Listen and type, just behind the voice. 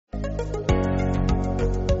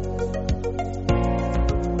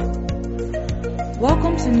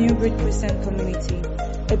Welcome to New Breed Christian Community,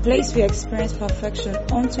 a place we experience perfection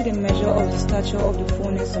unto the measure of the stature of the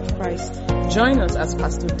fullness of Christ. Join us as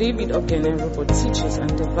Pastor David Ogenerobo teaches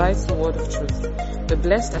and divides the word of truth. Be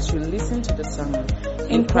blessed as you listen to the sermon.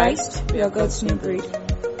 In Christ, we are God's new breed.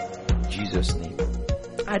 In Jesus' name.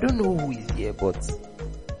 I don't know who is here, but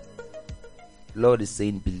Lord is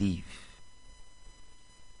saying believe.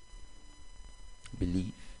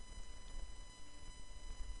 Believe.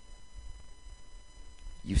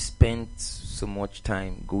 You've spent so much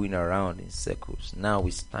time going around in circles. Now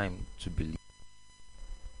it's time to believe.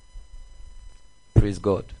 Praise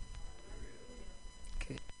God.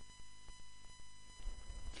 Okay.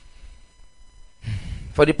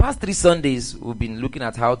 For the past 3 Sundays, we've been looking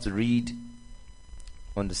at how to read,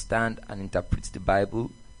 understand, and interpret the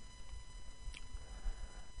Bible.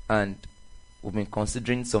 And we've been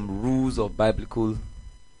considering some rules of biblical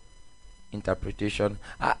interpretation.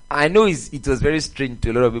 I know it was very strange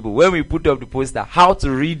to a lot of people when we put up the poster, how to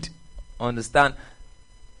read, understand.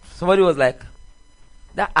 Somebody was like,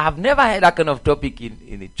 "That I've never heard that kind of topic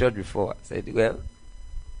in the church before." I said, well,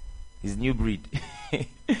 it's new breed.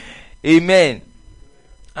 Amen.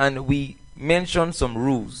 And we mentioned some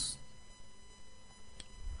rules,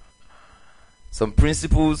 some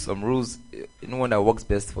principles, some rules, one that works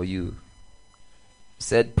best for you.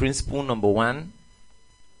 Said principle number 1,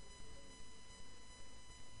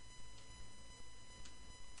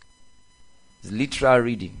 is literal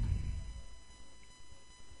reading.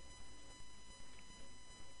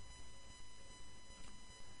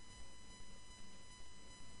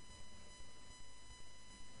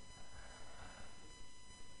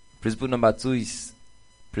 Principle number 2 is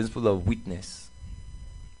principle of witness.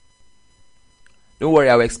 Don't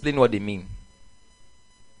worry, I'll explain what they mean.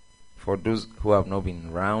 For those who have not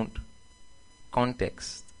been around,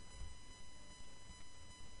 context.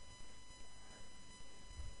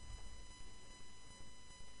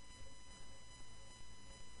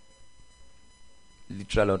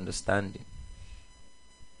 Literal understanding.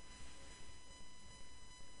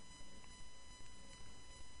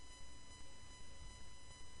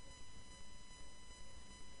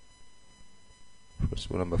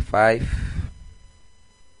 Principle number 5.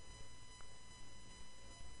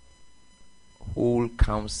 Whole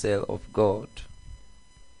counsel of God.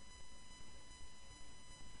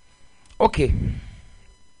 Okay.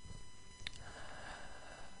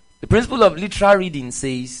 The principle of literal reading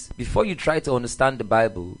says, before you try to understand the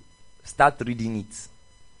Bible, start reading it.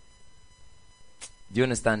 Do you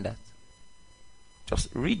understand that? Just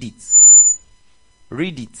read it.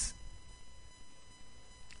 Read it.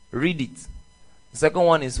 Read it. The second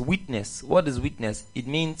one is witness. What is witness? It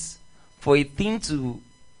means for a thing to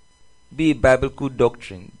be a biblical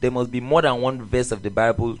doctrine, there must be more than one verse of the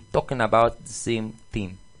Bible talking about the same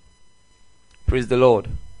thing. Praise the Lord.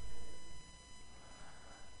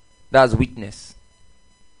 That's witness.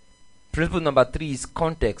 Principle number 3 is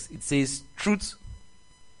context. It says truth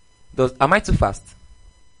does... Am I too fast?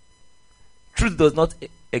 Truth does not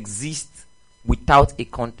exist without a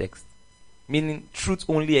context. Meaning truth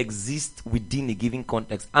only exists within a given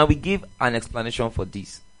context. And we give an explanation for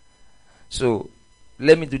this. So,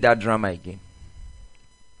 let me do that drama again.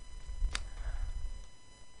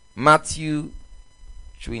 Matthew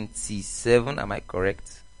 27, am I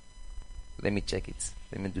correct? Let me check it.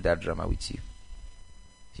 Let me do that drama with you.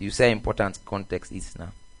 You say how important context is now.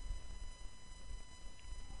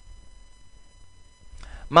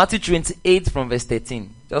 Matthew 28 from verse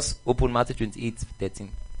 13. Just open Matthew 28,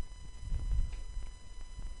 13.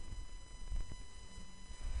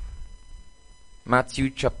 Matthew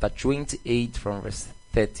chapter 28 from verse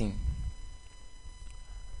 13.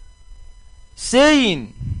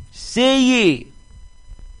 Saying, say ye,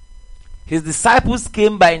 his disciples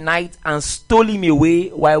came by night and stole him away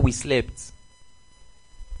while we slept.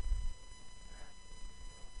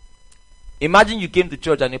 Imagine you came to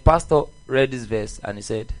church and a pastor read this verse and he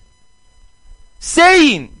said,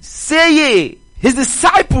 saying, say ye, his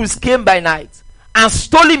disciples came by night and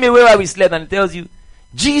stole him away while we slept. And it tells you,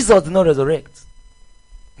 Jesus did not resurrect.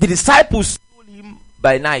 The disciples stole him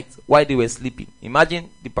by night while they were sleeping. Imagine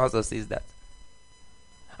the pastor says that.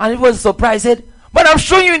 And he was surprised, said, but I'm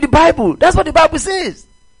showing you in the Bible. That's what the Bible says.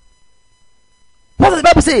 What does the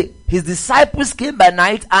Bible say? His disciples came by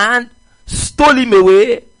night and stole him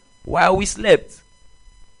away while we slept.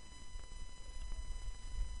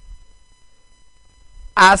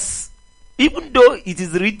 As even though it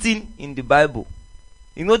is written in the Bible,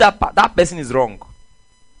 you know that that person is wrong.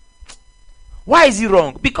 Why is he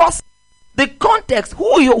wrong? Because the context,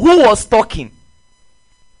 who was talking?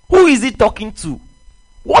 Who is he talking to?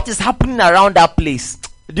 What is happening around that place?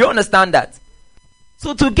 Do you understand that?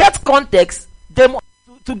 So to get context,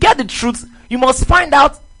 to get the truth, you must find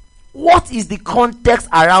out what is the context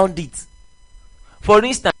around it. For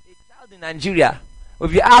instance, a child in Nigeria,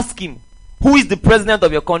 if you ask him, who is the president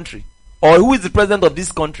of your country? Or who is the president of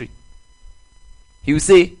this country? He will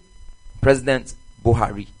say, President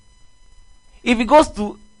Buhari. If he goes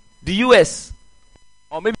to the US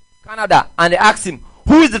or maybe Canada and they ask him,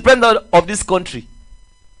 who is the president of this country?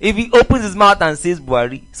 If he opens his mouth and says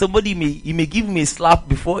Buhari, somebody may give him a slap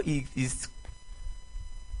before he is.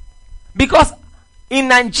 Because in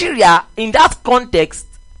Nigeria, in that context,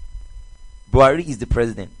 Buhari is the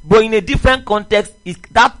president. But in a different context,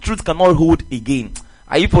 that truth cannot hold again.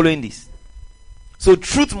 Are you following this? So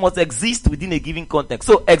truth must exist within a given context.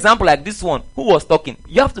 So example like this one, who was talking?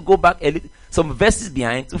 You have to go back some verses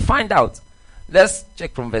behind to find out. Let's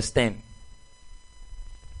check from verse 10.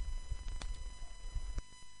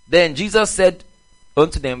 Then Jesus said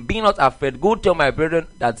unto them, be not afraid. Go tell my brethren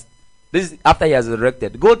that, this is after he has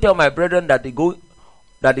resurrected. Go tell my brethren that they go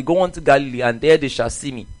unto Galilee, and there they shall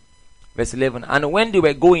see me. Verse 11. And when they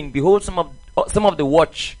were going, behold, some of the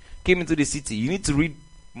watch came into the city. You need to read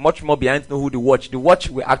much more behind to know who the watch. The watch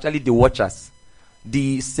were actually the watchers,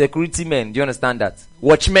 the security men. Do you understand that?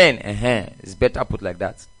 Watchmen. It's better put like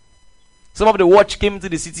that. Some of the watch came into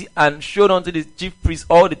the city and showed unto the chief priests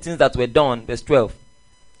all the things that were done. Verse 12.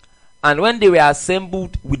 And when they were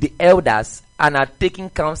assembled with the elders and had taken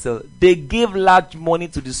counsel, they gave large money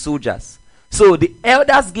to the soldiers. So the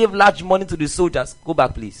elders gave large money to the soldiers. Go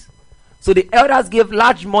back, please. So the elders gave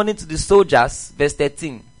large money to the soldiers. Verse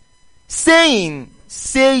 13. Saying,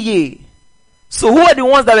 say ye. So who are the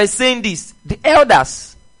ones that were saying this? The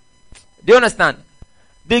elders. Do you understand?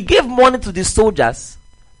 They gave money to the soldiers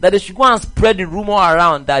that they should go and spread the rumor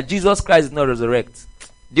around that Jesus Christ is not resurrected.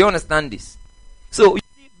 Do you understand this? So,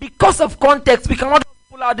 because of context, we cannot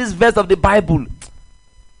pull out this verse of the Bible.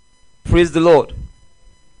 Praise the Lord.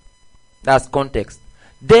 That's context.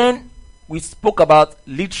 Then we spoke about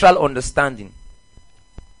literal understanding.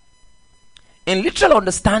 In literal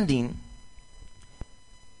understanding,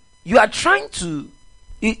 you are trying to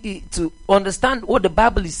understand what the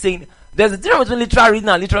Bible is saying. There's a difference between literal reading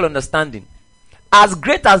and literal understanding. As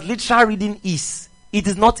great as literal reading is, it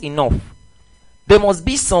is not enough. There must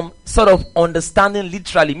be some sort of understanding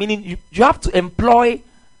literally, meaning you have to employ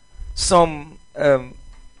some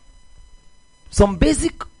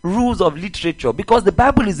basic rules of literature, because the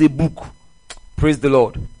Bible is a book. Praise the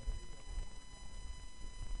Lord.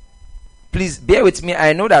 Please bear with me.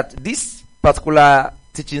 I know that this particular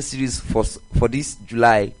teaching series for this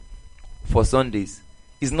July for Sundays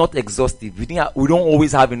is not exhaustive. We don't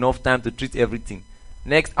always have enough time to treat everything.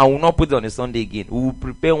 Next, I will not put it on a Sunday again. We will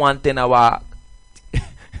prepare 1 10-hour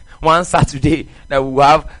one Saturday that we will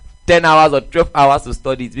have 10 hours or 12 hours to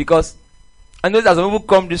study it, because I know that some people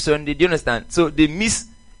come this Sunday. Do you understand? So they miss.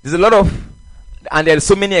 There's a lot of, and there are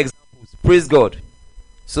so many examples. Praise God.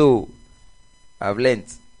 So I've learned.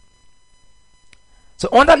 So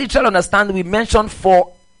under literal understanding, we mentioned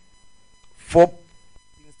four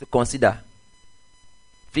things to consider.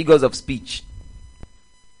 Figures of speech.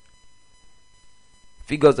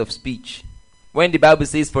 Figures of speech. When the Bible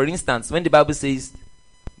says, for instance, when the Bible says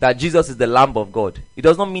that Jesus is the Lamb of God, it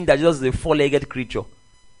does not mean that Jesus is a four-legged creature.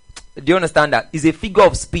 Do you understand that? It's a figure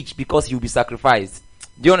of speech because he will be sacrificed.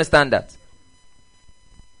 Do you understand that?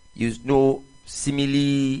 You know,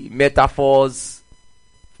 simile, metaphors,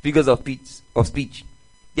 figures of speech.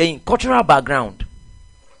 They're in cultural background.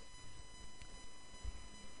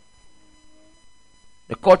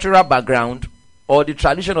 The cultural background or the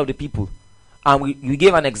tradition of the people. And we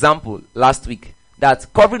gave an example last week that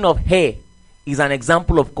covering of hair is an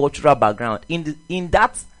example of cultural background. In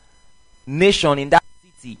that nation, in that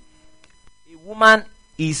city, a woman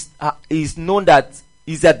is known that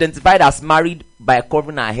is identified as married by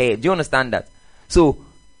covering her hair. Do you understand that? So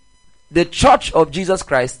the Church of Jesus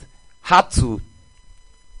Christ had to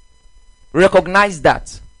recognize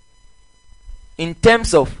that in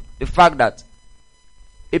terms of the fact that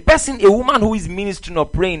a woman who is ministering or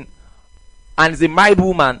praying and is a married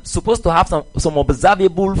woman supposed to have some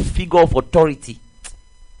observable figure of authority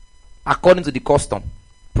according to the custom.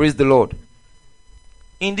 Praise the Lord.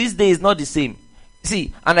 In this day, it's not the same.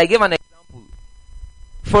 See, and I gave an example.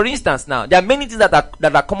 For instance, now there are many things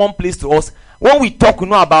that are commonplace to us. When we talk, we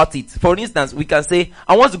know about it. For instance, we can say,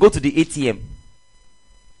 I want to go to the ATM.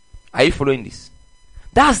 Are you following this?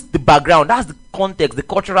 That's the background. That's the context, the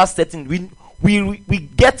cultural setting. We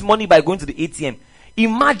get money by going to the ATM.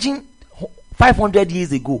 Imagine 500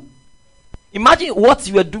 years ago. Imagine what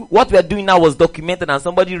we are doing now was documented, and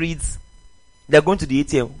somebody reads, they're going to the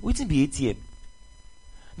ATM. What is the ATM?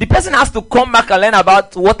 The person has to come back and learn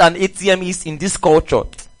about what an ATM is in this culture.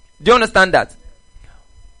 Do you understand that?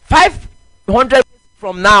 500 years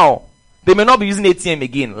from now, they may not be using ATM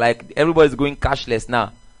again. Like everybody's going cashless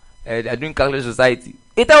now. They're doing cashless society.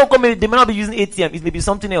 A time will come, they may not be using ATM. It may be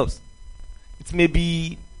something else. It may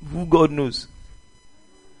be who God knows.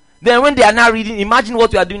 Then when they are now reading, imagine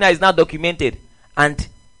what we are doing now is now documented. And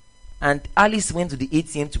Alice went to the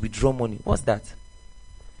ATM to withdraw money. What's that?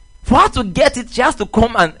 For her to get it, she has to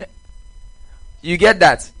come and... You get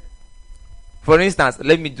that? For instance,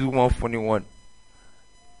 let me do one funny one.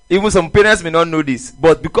 Even some parents may not know this,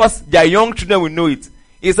 but because their young children will know it.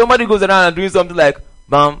 If somebody goes around and doing something like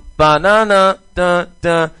bam banana da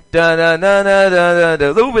da da da da da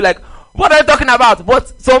da, they will be like, what are you talking about?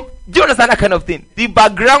 But do you understand that kind of thing? The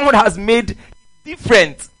background has made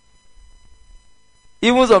different.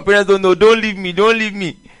 Even some parents don't know. Don't leave me. Don't leave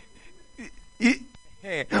me.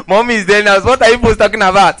 Mommy is there now. What are you both talking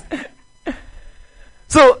about?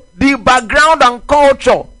 So the background and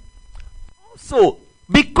culture. So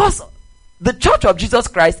because the Church of Jesus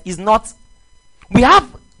Christ is not, we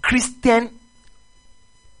have Christian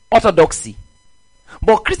orthodoxy,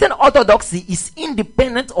 but Christian orthodoxy is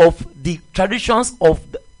independent of the traditions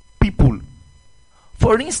of the people.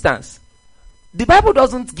 For instance, the Bible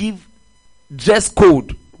doesn't give dress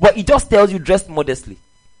code, but it just tells you dress modestly.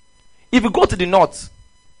 If you go to the north,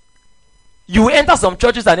 you enter some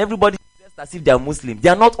churches and everybody is dressed as if they are Muslim. They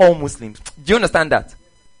are not all Muslims. Do you understand that?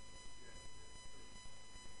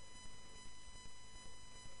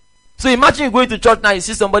 So imagine you going to church now, you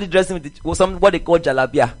see somebody dressing with what they call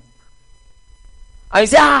jalabia. And you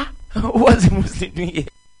say, what's the Muslim doing here?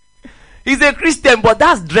 He's a Christian, but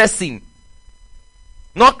that's dressing,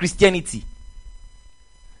 not Christianity.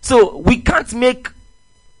 So we can't make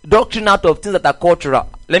doctrine out of things that are cultural.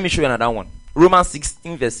 Let me show you another one. Romans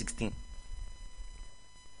 16 verse 16.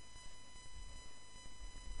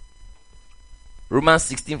 Romans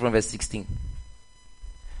 16 from verse 16.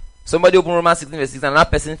 Somebody open Romans 16 verse 16. Another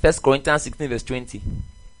person 1 Corinthians 16 verse 20.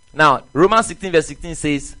 Now, Romans 16 verse 16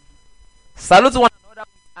 says, salute one another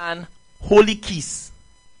with an holy kiss.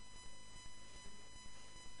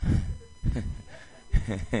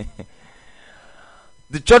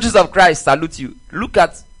 The churches of Christ salute you. Look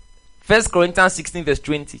at 1 Corinthians 16 verse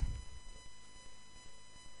 20.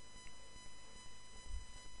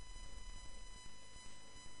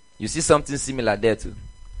 You see something similar there too.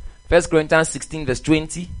 1 Corinthians 16 verse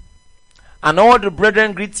 20. And all the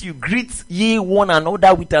brethren greet you. Greet ye one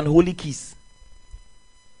another with an holy kiss.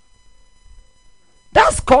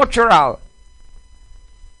 That's cultural.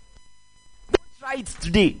 Don't try it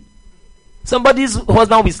today. Somebody's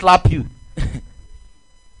husband will slap you.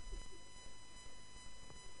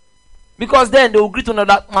 Because then they will greet one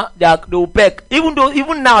another, they will peck. Even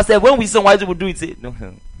now, when we see why people do it, say, no.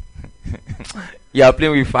 You are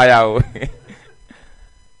playing with fire.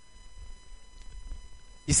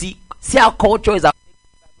 You see how culture is affecting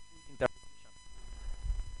interpretation.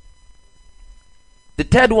 The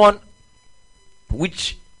third one,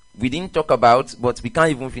 which we didn't talk about, but we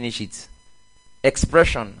can't even finish it.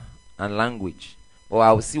 Expression and language. Or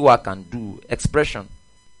I'll see what I can do. Expressions.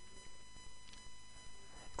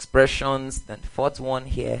 Then the fourth one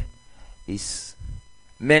here is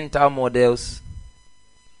mental models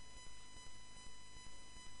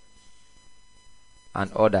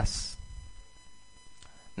and others.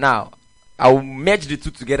 Now, I will merge the two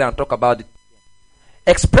together and talk about it.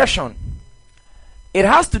 Expression. It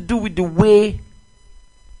has to do with the way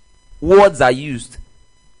words are used.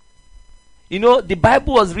 You know, the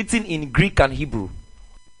Bible was written in Greek and Hebrew.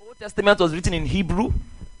 The Old Testament was written in Hebrew.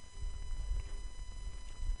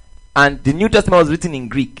 And the New Testament was written in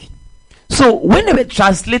Greek. So, when they were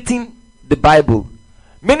translating the Bible,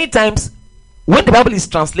 many times, when the Bible is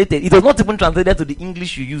translated, it was not even translated to the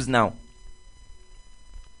English you use now.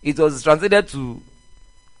 It was translated to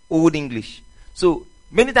Old English. So,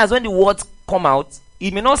 many times when the words come out,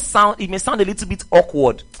 it may sound a little bit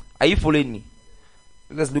awkward. Are you following me?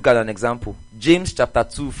 Let's look at an example. James chapter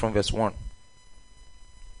 2 from verse 1.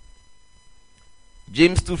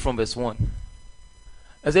 James 2 from verse 1.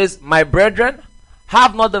 It says, my brethren,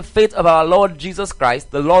 have not the faith of our Lord Jesus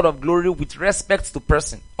Christ, the Lord of glory, with respect to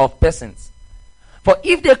persons. For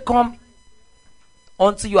if they come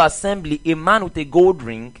unto your assembly a man with a gold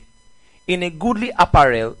ring, in a goodly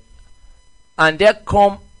apparel, and there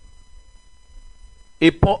come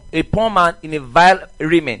a poor man in a vile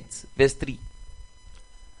raiment. Verse 3.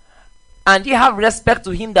 And ye have respect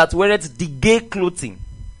to him that weareth the gay clothing.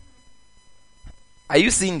 Are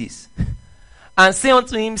you seeing this? And say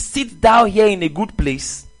unto him, sit thou here in a good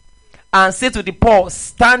place. And say to the poor,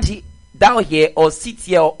 stand thou here, or sit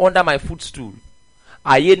here, or under my footstool?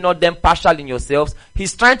 Are ye not then partial in yourselves?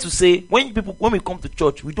 He's trying to say, when we come to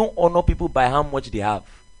church, we don't honor people by how much they have.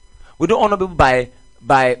 We don't honor people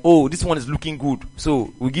by oh, this one is looking good,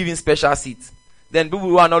 so we give him special seats. Then people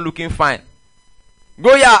who are not looking fine,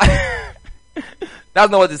 go yeah. That's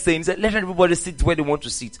not what he's saying. He said, let everybody sit where they want to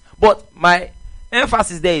sit. But my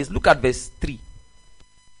emphasis there is, look at verse 3.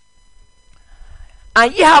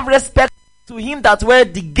 And ye have respect to him that wear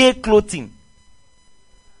the gay clothing.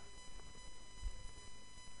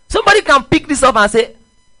 Somebody can pick this up and say,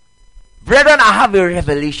 brethren, I have a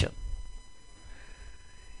revelation.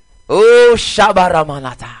 Oh,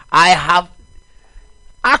 Shabaramanata. I have,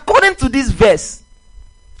 according to this verse,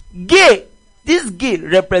 this gay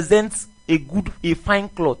represents a fine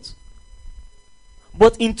cloth.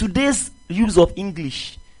 But in today's use of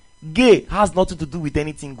English, gay has nothing to do with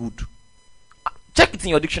anything good. Check it in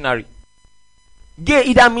your dictionary. Gay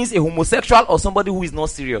either means a homosexual or somebody who is not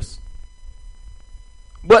serious.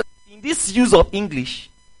 But in this use of English,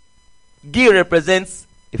 gay represents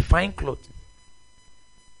a fine cloth.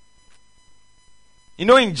 You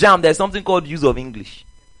know, in JAM, there's something called use of English.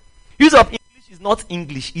 Use of English is not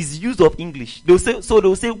English, it's use of English. They'll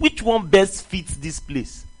say, which one best fits this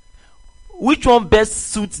place? Which one best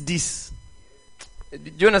suits this?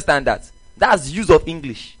 Do you understand that? That's use of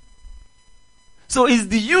English. So it's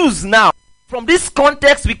the use now. From this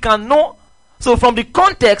context, we can know. So from the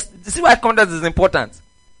context, you see why context is important.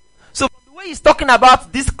 So from the way he's talking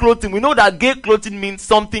about this clothing, we know that gay clothing means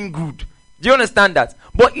something good. Do you understand that?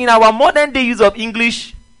 But in our modern day use of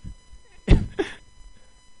English,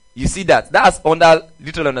 you see that. That's under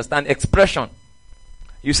literal understand expression.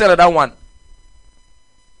 You said that one.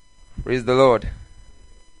 Praise the Lord.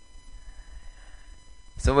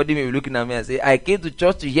 Somebody may be looking at me and say, I came to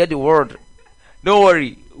church to hear the word. Don't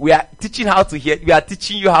worry. We are teaching how to hear. We are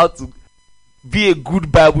teaching you how to be a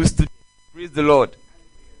good Bible student. Praise the Lord.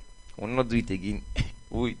 We'll not do it again.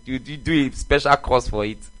 You do a special course for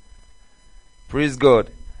it. Praise God.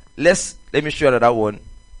 Let me show you another one.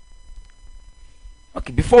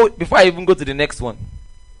 Okay, before I even go to the next one.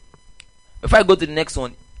 Before I go to the next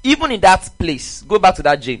one, even in that place, go back to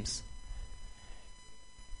that James.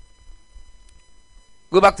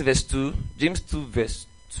 Go back to verse 2. James 2 verse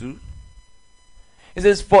 2. It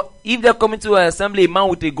says, for if there come into an assembly a man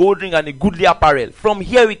with a gold ring and a goodly apparel. From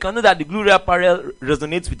here we can know that the goodly apparel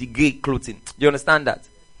resonates with the gay clothing. Do you understand that?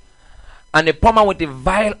 And a poor man with a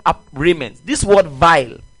vile raiment. This word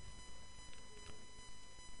vile.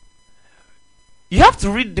 You have to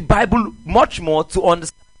read the Bible much more to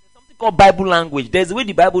understand. There's something called Bible language. There's a way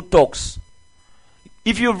the Bible talks.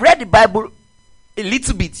 If you've read the Bible a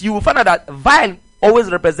little bit, you will find out that vile always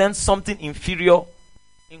represents something inferior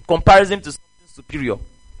in comparison to something superior.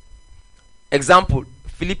 Example,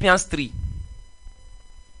 Philippians 3.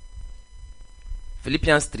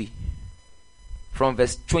 Philippians 3 from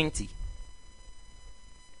verse 20.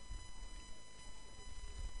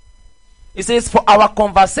 It says, for our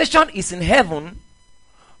conversation is in heaven,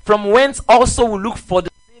 from whence also we look for the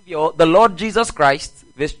Savior, the Lord Jesus Christ,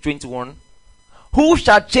 verse 21, who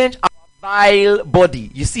shall change our vile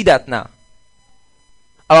body. You see that now?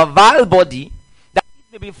 Our vile body, that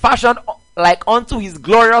it may be fashioned like unto his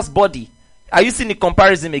glorious body. Are you seeing the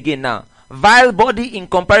comparison again now? Vile body in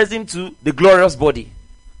comparison to the glorious body.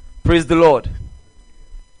 Praise the Lord.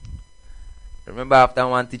 Remember after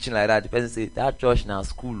one teaching like that, the person said, that church now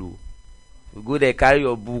school. You go there, carry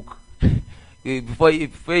your book. Before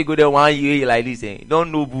you go there 1 year like this, you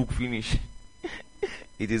don't know book finish.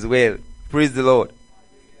 It is well. Praise the Lord.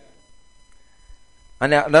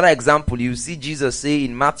 And another example, you see Jesus say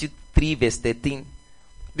in Matthew 3 verse 13.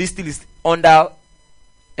 This still is under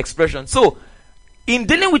expression. So, in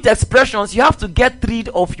dealing with expressions, you have to get rid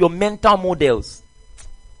of your mental models.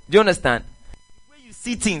 Do you understand? When you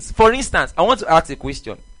see things, for instance, I want to ask a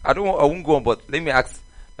question. I won't go on, but let me ask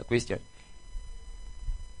a question.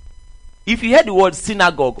 If you hear the word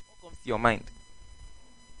synagogue, what comes to your mind?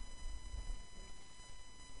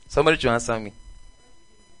 Somebody should answer me.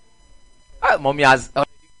 Mommy has.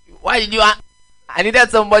 Why did you? I needed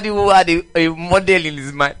somebody who had a model in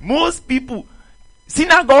his mind. Most people,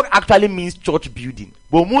 synagogue actually means church building,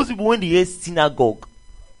 but most people when they hear synagogue,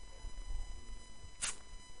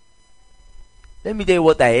 let me tell you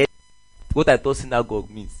what I heard. What I thought synagogue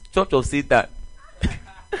means: Church of Satan.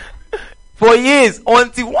 For years,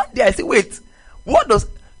 until one day I said, "Wait, what does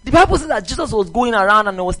the Bible say that Jesus was going around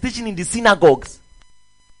and was teaching in the synagogues?"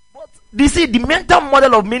 But they say the mental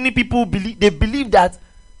model of many people believe that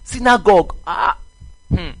synagogue,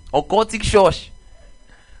 occultic church.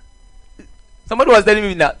 Somebody was telling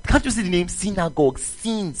me that, can't you see the name synagogue?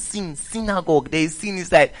 Synagogue. There is sin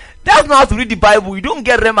inside. That's not how to read the Bible. You don't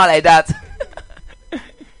get Rema like that.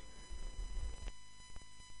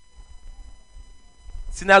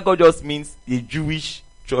 Synagogue just means a Jewish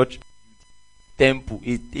church temple,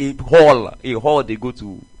 a hall they go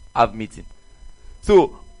to have meeting.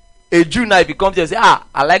 So a Jew now, if he comes here and say,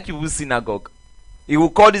 I like you with synagogue, he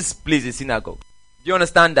will call this place a synagogue. Do you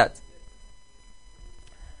understand that?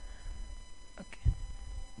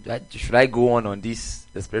 Okay. Should I go on this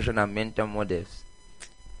expression and mental models?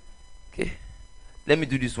 Okay. Let me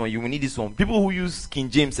do this one. You will need this one. People who use King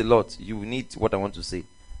James a lot, you will need what I want to say.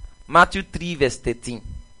 Matthew 3 verse 13.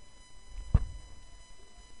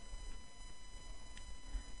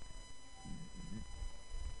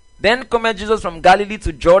 Then cometh Jesus from Galilee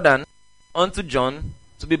to Jordan unto John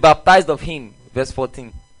to be baptized of him. Verse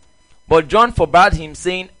 14. But John forbade him,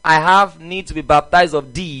 saying, I have need to be baptized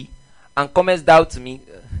of thee, and comest thou to me.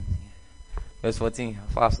 Verse 14.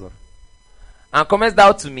 Fast, Lord. And comest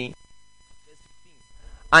thou to me. Verse 15.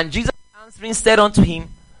 And Jesus answering said unto him,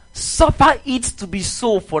 suffer it to be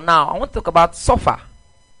so for now. I want to talk about suffer.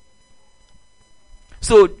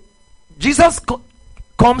 So, Jesus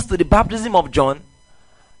comes to the baptism of John,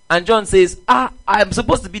 and John says, I'm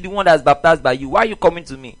supposed to be the one that's baptized by you. Why are you coming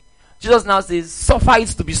to me? Jesus now says, suffer it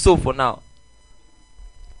to be so for now.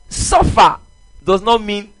 Suffer does not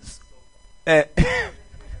mean...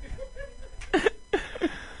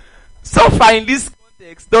 suffer in this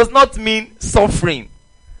context does not mean suffering.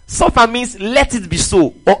 Suffer means let it be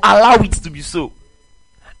so, or allow it to be so.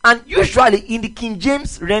 And usually in the King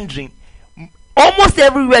James rendering, almost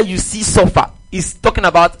everywhere you see suffer is talking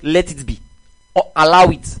about let it be, or allow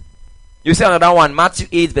it. You see another one, Matthew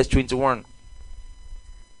 8 verse 21.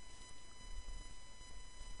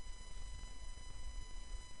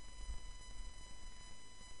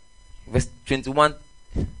 Verse 21.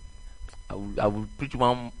 I will preach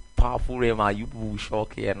one powerful rhema. You will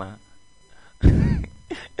shock here now.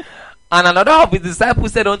 And another of his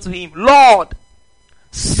disciples said unto him, Lord,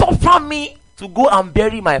 suffer me to go and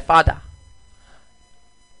bury my father.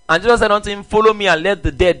 And Jesus said unto him, follow me and let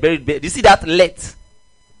the dead bury the dead. You see that? Let.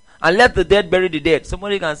 And let the dead bury the dead.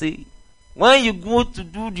 Somebody can say, when you go to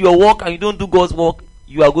do your work and you don't do God's work,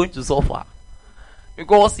 you are going to suffer.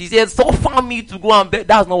 Because he said, suffer me to go and bury.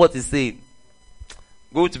 That's not what he's saying.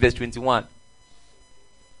 Go to verse 21.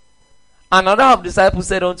 Another of the disciples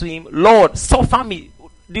said unto him, Lord, suffer me.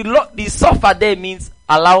 The suffer there means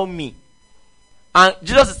allow me. And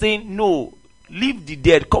Jesus is saying, no, leave the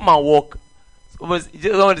dead, come and walk.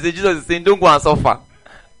 Jesus is saying, don't go and suffer.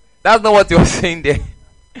 That's not what you're saying there.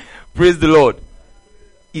 Praise the Lord.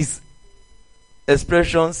 His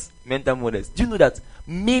expressions, mental models. Do you know that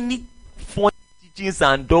many funny teachings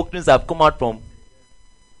and doctrines have come out from?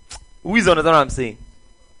 Who is understand what I'm saying?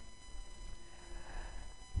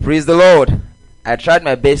 Praise the Lord. I tried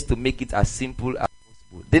my best to make it as simple as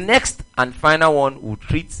possible. The next and final one we'll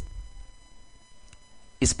treat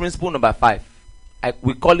is principle number 5.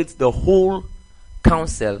 We call it the whole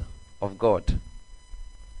counsel of God.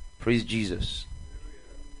 Praise Jesus.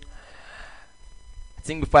 I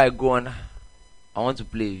think before I go on, I want to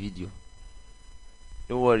play a video.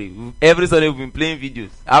 Don't worry. Every Sunday we've been playing videos.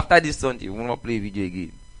 After this Sunday, we will not play a video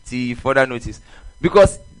again. See further notice.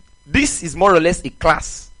 Because this is more or less a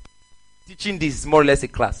class. Teaching this is more or less a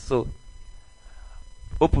class. So,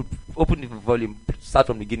 open the volume. Start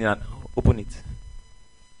from the beginning and open it.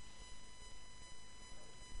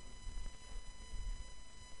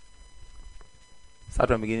 Start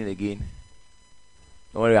from the beginning again.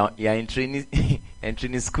 Don't worry, you're in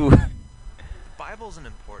training school. The Bible's an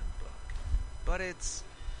important book, but it's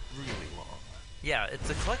really long. Yeah, it's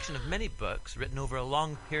a collection of many books written over a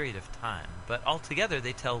long period of time, but altogether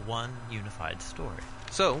they tell one unified story.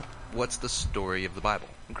 So, what's the story of the Bible?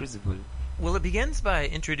 Incredible. Well, it begins by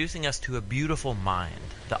introducing us to a beautiful mind,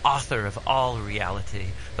 the author of all reality,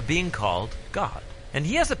 a being called God. And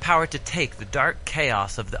he has the power to take the dark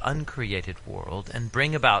chaos of the uncreated world and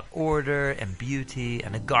bring about order and beauty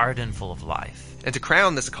and a garden full of life. And to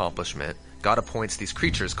crown this accomplishment, God appoints these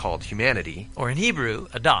creatures called humanity, Or in Hebrew,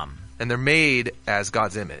 Adam. and they're made as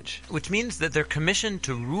God's image. Which means that they're commissioned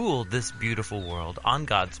to rule this beautiful world on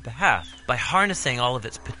God's behalf by harnessing all of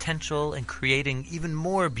its potential and creating even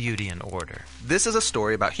more beauty and order. This is a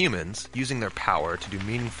story about humans using their power to do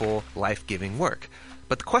meaningful, life-giving work.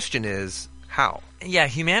 But the question is, how? Yeah,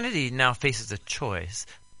 humanity now faces a choice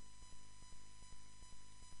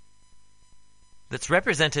that's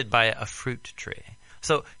represented by a fruit tree.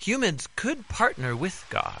 So humans could partner with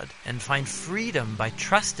God and find freedom by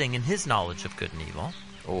trusting in his knowledge of good and evil,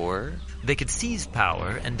 Or they could seize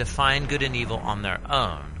power and define good and evil on their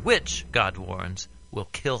own, which, God warns, will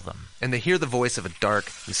kill them. and they hear the voice of a dark,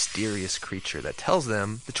 mysterious creature that tells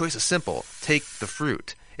them the choice is simple. Take the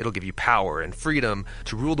fruit. It'll give you power and freedom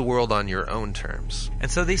to rule the world on your own terms. And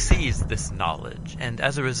so they seize this knowledge, and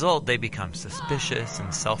as a result they become suspicious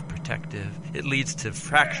and self-protective. It leads to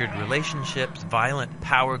fractured relationships, violent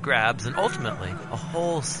power grabs, and ultimately a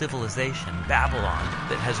whole civilization, Babylon,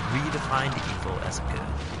 that has redefined evil as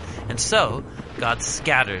good. And so, God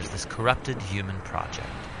scatters this corrupted human project.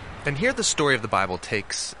 And here the story of the Bible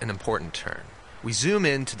takes an important turn. We zoom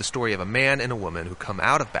into the story of a man and a woman who come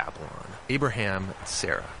out of Babylon, Abraham and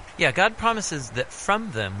Sarah. Yeah, God promises that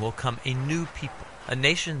from them will come a new people, a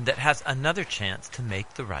nation that has another chance to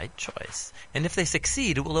make the right choice. And if they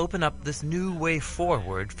succeed, it will open up this new way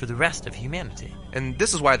forward for the rest of humanity. And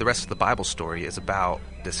this is why the rest of the Bible story is about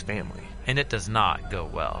this family. And it does not go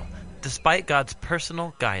well. Despite God's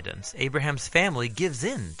personal guidance, Abraham's family gives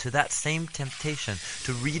in to that same temptation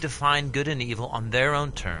to redefine good and evil on their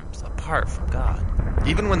own terms, apart from God.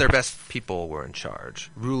 Even when their best people were in charge,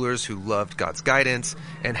 rulers who loved God's guidance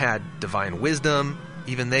and had divine wisdom,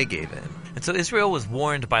 even they gave in. And so Israel was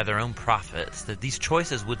warned by their own prophets that these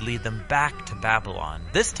choices would lead them back to Babylon,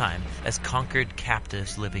 this time as conquered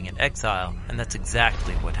captives living in exile, and that's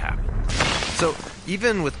exactly what happened. So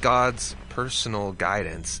even with God's personal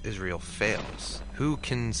guidance, Israel fails. Who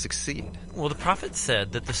can succeed? Well, the prophet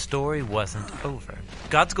said that the story wasn't over.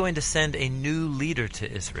 God's going to send a new leader to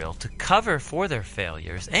Israel to cover for their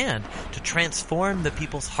failures and to transform the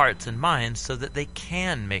people's hearts and minds so that they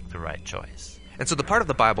can make the right choice. And so the part of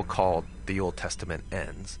the Bible called the Old Testament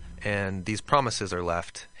ends, and these promises are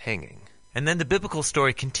left hanging. And then the biblical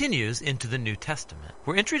story continues into the New Testament.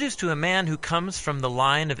 We're introduced to a man who comes from the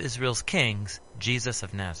line of Israel's kings, Jesus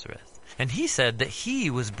of Nazareth. And he said that he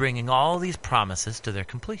was bringing all these promises to their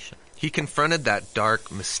completion. He confronted that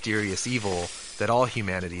dark, mysterious evil that all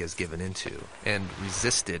humanity has given into and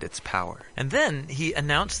resisted its power. And then he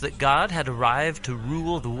announced that God had arrived to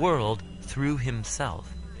rule the world through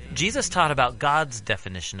himself. Jesus taught about God's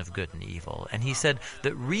definition of good and evil, and he said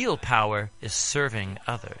that real power is serving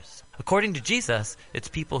others. According to Jesus, it's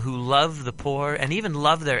people who love the poor and even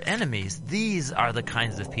love their enemies. These are the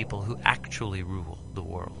kinds of people who actually rule the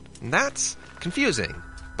world. And that's confusing,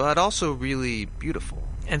 but also really beautiful.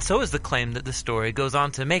 And so is the claim that the story goes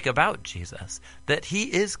on to make about Jesus, that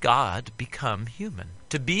he is God become human,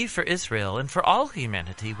 to be for Israel and for all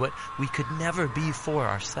humanity what we could never be for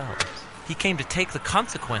ourselves. He came to take the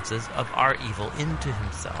consequences of our evil into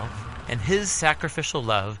himself, and his sacrificial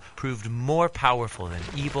love proved more powerful than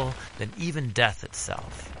evil, than even death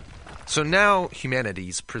itself. So now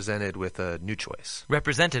humanity's presented with a new choice.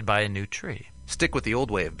 Represented by a new tree. Stick with the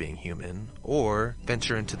old way of being human, or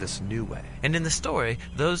venture into this new way. And in the story,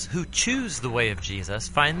 those who choose the way of Jesus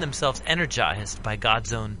find themselves energized by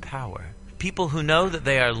God's own power. People who know that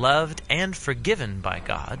they are loved and forgiven by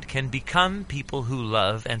God can become people who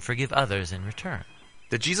love and forgive others in return.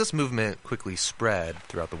 The Jesus movement quickly spread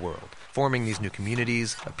throughout the world, forming these new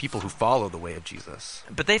communities of people who follow the way of Jesus.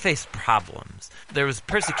 But they faced problems. There was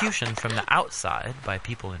persecution from the outside by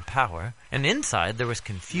people in power, and inside there was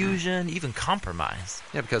confusion, even compromise.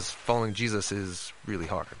 Yeah, because following Jesus is really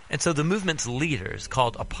hard. And so the movement's leaders,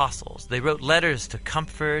 called apostles, they wrote letters to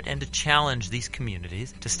comfort and to challenge these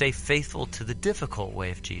communities to stay faithful to the difficult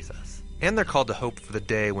way of Jesus. And they're called to hope for the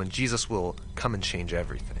day when Jesus will come and change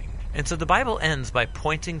everything. And so the Bible ends by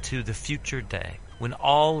pointing to the future day, when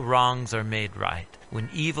all wrongs are made right, when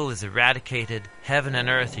evil is eradicated, heaven and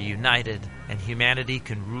earth are united, and humanity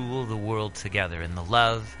can rule the world together in the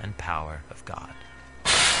love and power of God.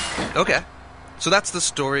 Okay, so that's the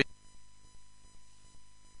story.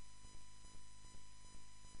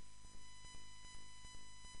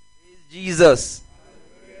 Jesus.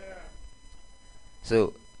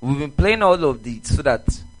 So we've been playing all of these so that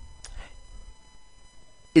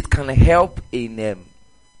it can help in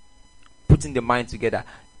putting the mind together.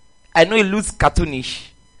 I know it looks cartoonish,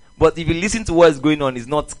 but if you listen to what is going on, it's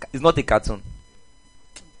not a cartoon.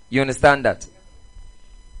 You understand that?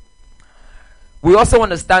 We also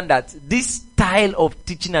understand that this style of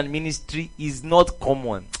teaching and ministry is not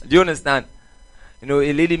common. Do you understand? You know,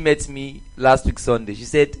 a lady met me last week Sunday. She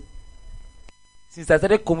said, since I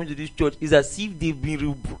started coming to this church, it's as if they've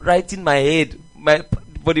been rewriting my head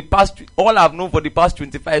for the past, all I've known for the past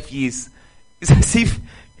 25 years. It's as if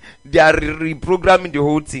they are reprogramming the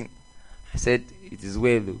whole thing. I said, it is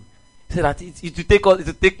well though. He said that it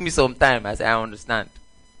will take me some time. I said, I understand.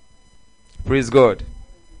 Praise God.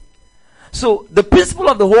 So the principle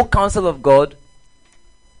of the whole counsel of God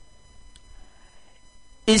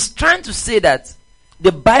is trying to say that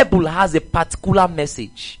the Bible has a particular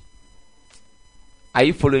message. Are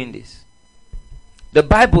you following this? The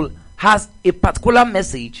Bible has a particular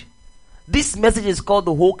message. This message is called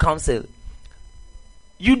the whole counsel.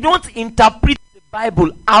 You don't interpret the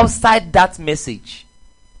Bible outside that message.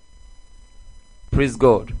 Praise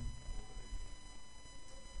God.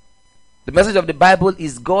 The message of the Bible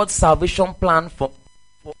is God's salvation plan for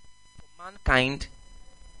mankind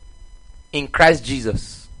in Christ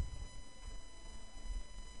Jesus.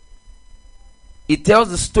 It tells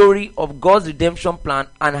the story of God's redemption plan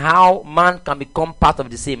and how man can become part of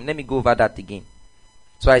the same. Let me go over that again.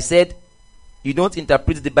 So I said, you don't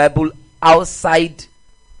interpret the Bible outside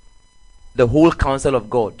the whole counsel of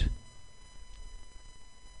God.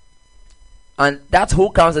 And that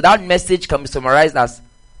whole counsel, that message can be summarized as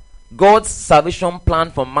God's salvation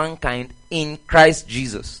plan for mankind in Christ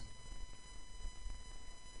Jesus.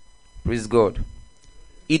 Praise God.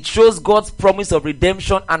 It shows God's promise of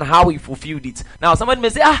redemption and how he fulfilled it. Now somebody may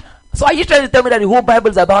say, so are you trying to tell me that the whole Bible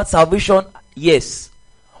is about salvation? Yes.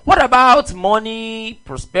 What about money,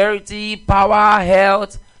 prosperity, power,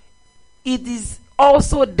 health? It is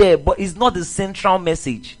also there, but it's not the central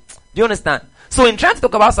message. Do you understand? So in trying to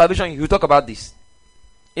talk about salvation, you talk about this.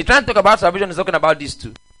 In trying to talk about salvation, he's talking about this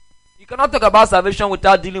too. You cannot talk about salvation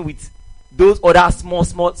without dealing with those other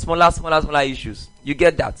smaller issues. You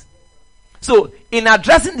get that? So, in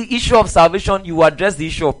addressing the issue of salvation, you address the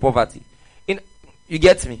issue of poverty. You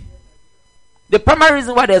get me? The primary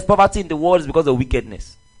reason why there's poverty in the world is because of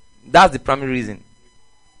wickedness. That's the primary reason.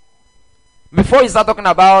 Before you start talking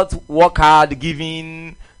about work hard,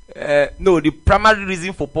 giving, no, the primary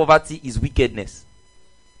reason for poverty is wickedness.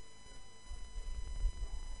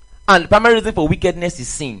 And the primary reason for wickedness is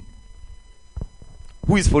sin.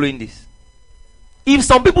 Who is following this? If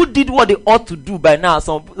some people did what they ought to do by now,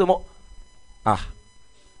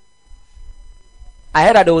 I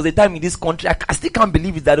heard that there was a time in this country, I still can't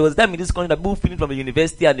believe it, that there was a time in this country that people finished from the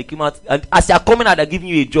university and they came out, and as they are coming out, they're giving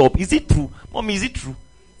you a job. Is it true? Mommy, is it true?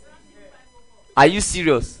 Are you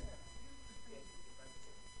serious?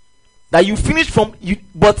 That you finished from,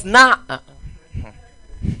 but now,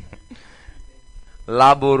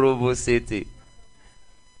 Laborobo Sete.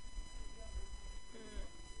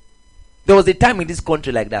 There was a time in this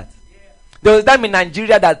country like that. There was a time in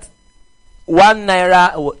Nigeria that 1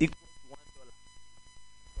 naira equals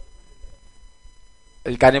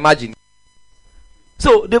 $1. You can imagine.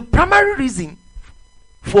 So the primary reason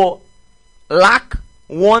for lack,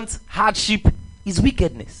 want, hardship is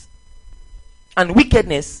wickedness. And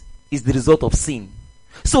wickedness is the result of sin.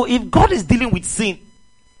 So if God is dealing with sin,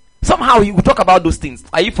 somehow he will talk about those things.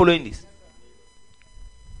 Are you following this?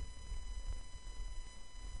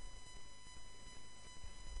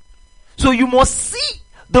 So you must see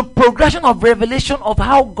the progression of revelation of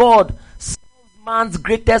how God solves man's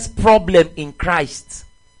greatest problem in Christ.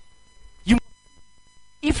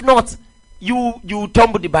 If not, you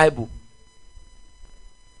tumble the Bible.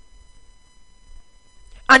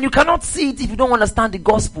 And you cannot see it if you don't understand the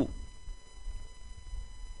gospel.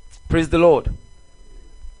 Praise the Lord.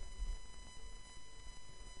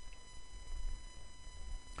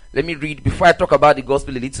 Let me read, before I talk about the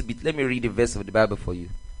gospel a little bit, let me read a verse of the Bible for you.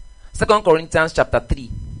 2 Corinthians chapter 3.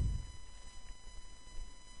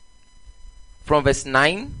 From verse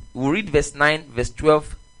 9, we'll read verse 9, verse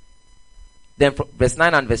 12, then from verse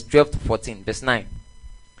 9 and verse 12 to 14. Verse 9.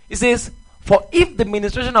 It says, for if the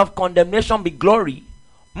ministration of condemnation be glory,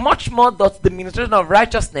 much more doth the ministration of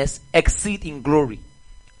righteousness exceed in glory.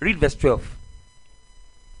 Read verse 12.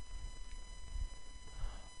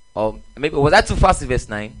 Maybe was that too fast in verse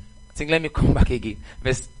 9? I think let me come back again.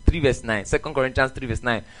 Verse 3 verse 9. 2 Corinthians 3 verse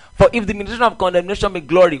 9. For if the ministration of condemnation be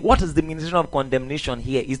glory, what is the ministration of condemnation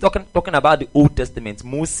here? He's talking about the Old Testament,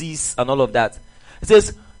 Moses and all of that. It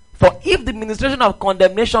says, for if the ministration of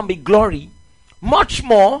condemnation be glory, much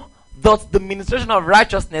more doth the ministration of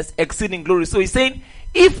righteousness exceed in glory. So he's saying,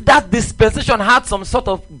 if that dispensation had some sort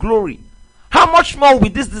of glory, how much more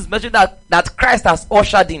with this dispensation that Christ has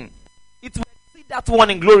ushered in? It will exceed that one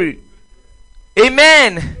in glory.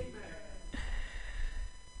 Amen.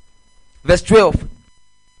 Verse 12.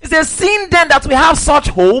 It says, seeing then that we have such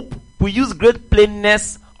hope, we use great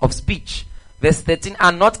plainness of speech. Verse 13.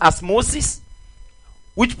 And not as Moses,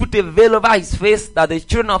 which put a veil over his face, that the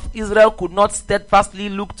children of Israel could not steadfastly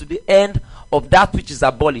look to the end of that which is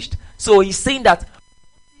abolished. So he's saying that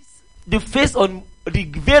the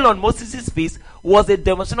veil on Moses' face was a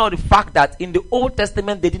demonstration of the fact that in the Old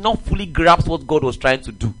Testament they did not fully grasp what God was trying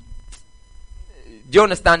to do. Do you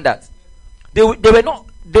understand that?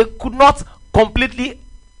 They could not completely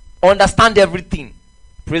understand everything.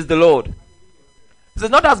 Praise the Lord. It says,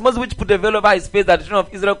 not as Moses which put a veil over his face, that the children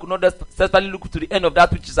of Israel could not successfully look to the end of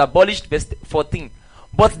that which is abolished. Verse 14.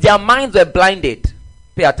 But their minds were blinded.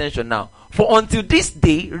 Pay attention now. For until this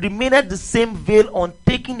day remained the same veil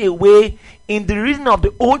untaken away in the reading of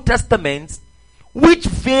the Old Testament, which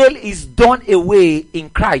veil is done away in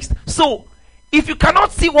Christ. So, if you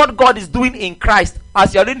cannot see what God is doing in Christ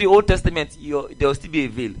as you are reading the Old Testament, there will still be a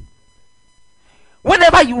veil.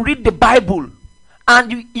 Whenever you read the Bible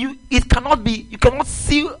and you cannot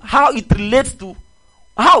see how it relates to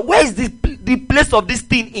where is the place of this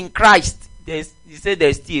thing in Christ. He said there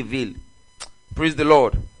is still a veil. Praise the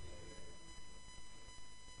Lord.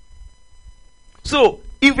 So,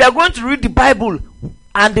 if we are going to read the Bible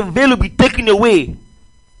and the veil will be taken away,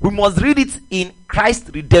 we must read it in Christ's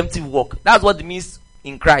redemptive work. That's what it means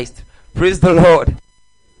in Christ. Praise the Lord.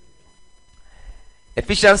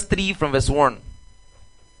 Ephesians 3 from verse 1.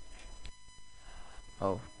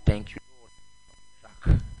 Oh, thank you.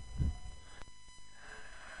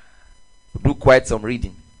 We'll do quite some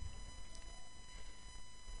reading.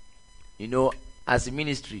 You know, as a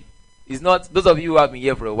ministry, it's not, those of you who have been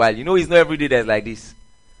here for a while, you know it's not every day that's like this.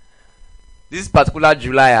 This particular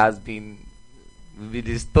July has been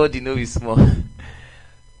studied, you know, it's small.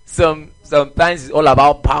 Sometimes it's all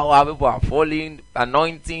about power, people are falling,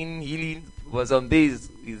 anointing, healing, but some days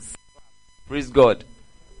it's praise God.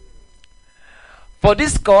 For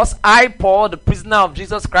this cause, I, Paul, the prisoner of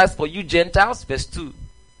Jesus Christ for you Gentiles, verse 2.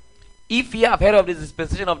 If ye have heard of the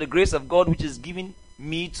dispensation of the grace of God which is given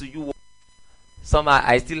me to you, some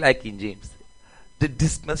I still like in James. The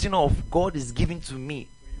dispensation of God is given to me,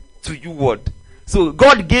 to you what? So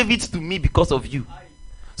God gave it to me because of you.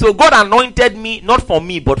 So God anointed me, not for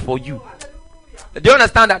me, but for you. Do you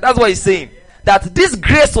understand that? That's what he's saying. That this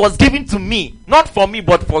grace was given to me, not for me,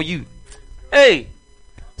 but for you. Hey.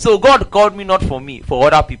 So God called me not for me, for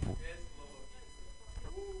other people.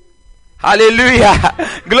 Hallelujah.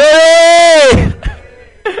 Glory.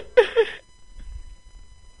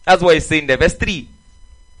 That's what he's saying there. Verse 3.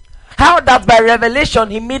 How that by revelation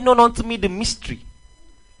he made known unto me the mystery,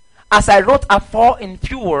 as I wrote afore in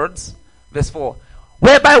few words. Verse 4.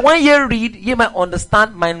 Whereby when ye read, ye might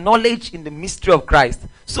understand my knowledge in the mystery of Christ.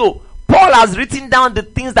 So, Paul has written down the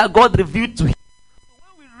things that God revealed to him. So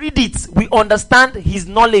when we read it, we understand his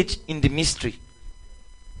knowledge in the mystery.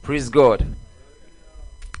 Praise God.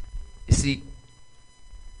 You see,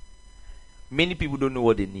 many people don't know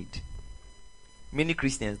what they need. Many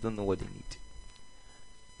Christians don't know what they need.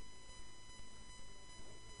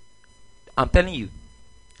 I'm telling you.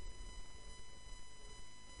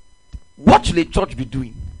 What should a church be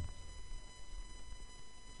doing?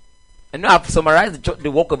 And I've summarized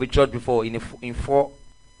the work of a church before in 4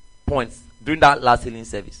 points during that last healing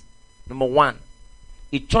service. Number 1,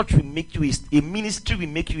 a church will make you a ministry will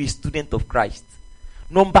make you a student of Christ.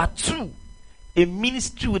 Number 2, a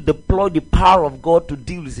ministry will deploy the power of God to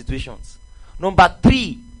deal with situations. Number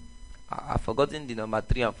 3, I've forgotten the number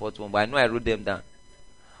 3 and 4th one, but I know I wrote them down.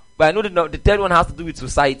 But I know the third one has to do with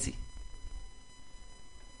society.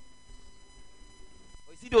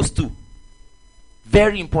 You see those two?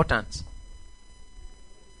 Very important.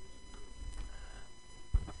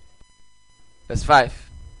 Verse 5.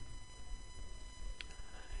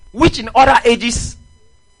 Which in other ages,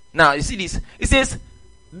 now you see this, it says,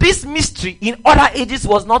 this mystery in other ages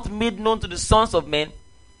was not made known to the sons of men,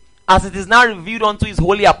 as it is now revealed unto his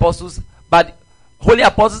holy apostles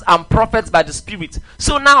and prophets by the Spirit.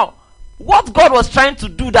 So now, what God was trying to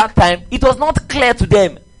do that time, it was not clear to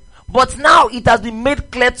them. But now it has been made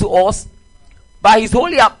clear to us by his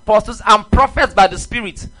holy apostles and prophets by the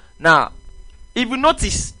Spirit. Now, if you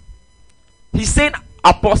notice, he's saying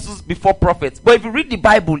apostles before prophets. But if you read the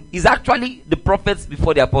Bible, it's actually the prophets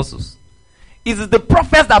before the apostles. It is the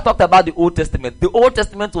prophets that talked about the Old Testament. The Old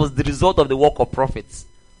Testament was the result of the work of prophets.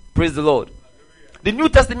 Praise the Lord. The New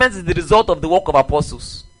Testament is the result of the work of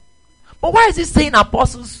apostles. But why is he saying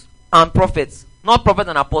apostles and prophets, not prophets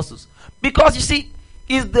and apostles? Because you see,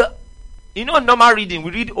 normal reading,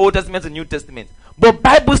 we read Old Testament and New Testament. But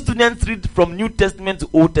Bible students read from New Testament to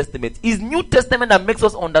Old Testament. It's New Testament that makes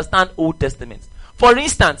us understand Old Testament. For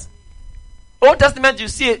instance, Old Testament, you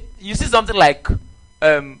see something like,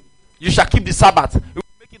 you shall keep the Sabbath. You will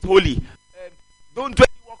make it holy. Don't do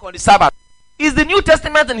any work on the Sabbath. It's the New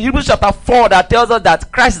Testament in Hebrews chapter 4 that tells us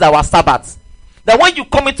that Christ is our Sabbath. That when you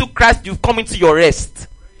come into Christ, you come into your rest.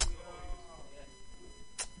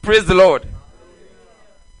 Praise the Lord.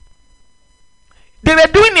 They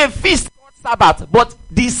were doing a feast called Sabbath, but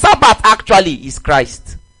the Sabbath actually is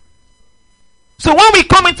Christ. So when we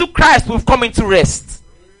come into Christ, we've come into rest.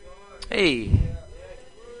 Hey.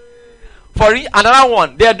 another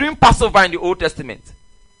one, they are doing Passover in the Old Testament.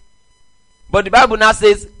 But the Bible now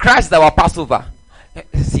says Christ is our Passover.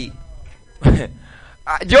 See. Do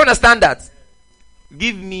you understand that?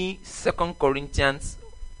 Give me 2 Corinthians.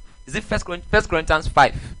 Is it 1 Corinthians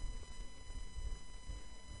 5?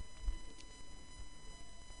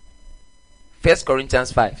 1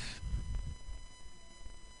 Corinthians 5.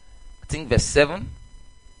 I think verse 7.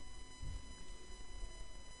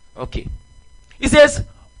 Okay. It says,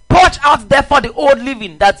 purge out therefore the old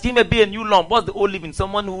living, that ye may be a new lump. What's the old living?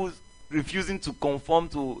 Someone who's refusing to conform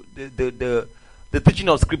to the teaching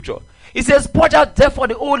of Scripture. It says, purge out therefore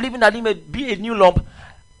the old living, that ye may be a new lump,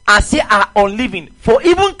 as ye are unliving. For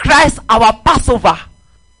even Christ our Passover.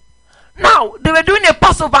 Now, they were doing a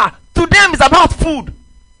Passover. To them, it's about food.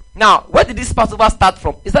 Now, where did this Passover start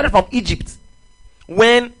from? It started from Egypt.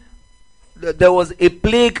 When there was a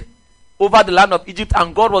plague over the land of Egypt,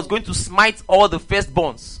 and God was going to smite all the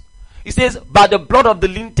firstborns. He says, by the blood of the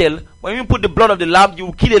lintel, when you put the blood of the lamb,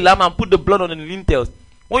 you kill a lamb and put the blood on the lintels.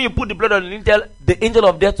 When you put the blood on the lintel, the angel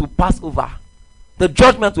of death will pass over. The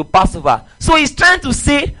judgment will pass over. So he's trying to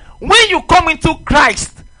say, when you come into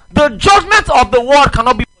Christ, the judgment of the world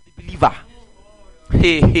cannot be for the believer.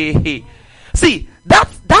 Hey. See, that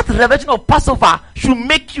revelation of Passover should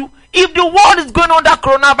make you, if the world is going under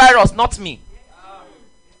coronavirus, not me.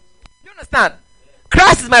 You understand?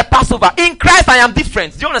 Christ is my Passover. In Christ I am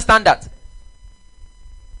different. Do you understand that?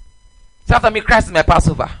 Say after me, Christ is my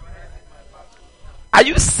Passover. Are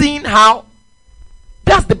you seeing how?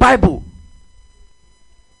 That's the Bible.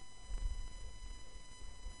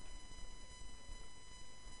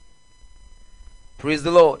 Praise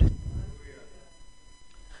the Lord.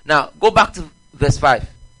 Now, go back to verse 5.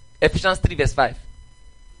 Ephesians 3 verse 5.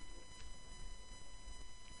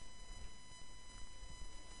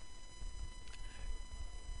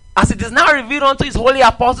 As it is now revealed unto his holy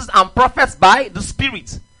apostles and prophets by the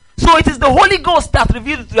Spirit. So it is the Holy Ghost that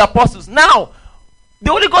revealed it to the apostles. Now,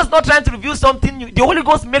 the Holy Ghost is not trying to reveal something new. The Holy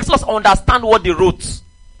Ghost makes us understand what they wrote.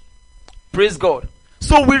 Praise God.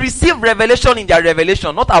 So we receive revelation in their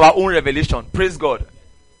revelation, not our own revelation. Praise God.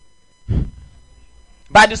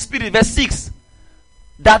 By the Spirit, verse 6.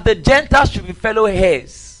 That the Gentiles should be fellow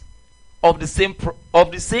heirs of the same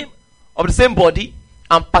body,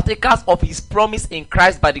 and partakers of his promise in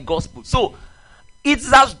Christ by the gospel. So,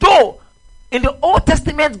 it's as though in the Old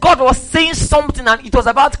Testament God was saying something and it was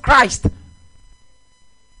about Christ.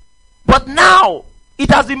 But now, it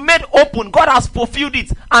has been made open. God has fulfilled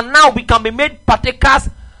it. And now we can be made partakers.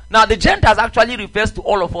 Now, the Gentiles actually refers to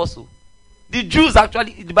all of us. The Jews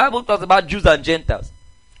actually, the Bible talks about Jews and Gentiles.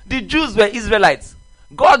 The Jews were Israelites.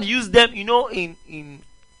 God used them,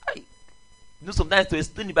 sometimes to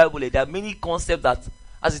explain the Bible, there are many concepts that,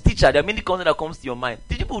 as a teacher, there are many concepts that comes to your mind.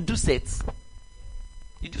 Did people do sets?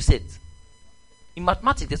 You do sets. In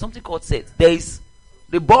mathematics, there's something called sets. There is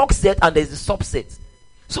the bulk set and there is the subset.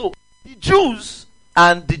 So, the Jews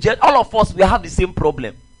and all of us, we have the same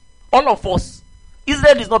problem. All of us.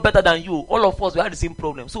 Israel is not better than you. All of us, we have the same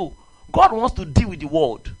problem. So, God wants to deal with the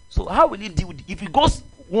world. So, how will he deal with it? If he goes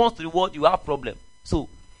once to the world, you have problem. So,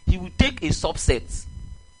 he will take a subset.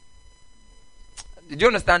 Did you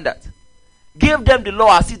understand that? Gave them the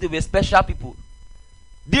law as if they were special people.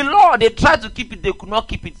 The law, they tried to keep it, they could not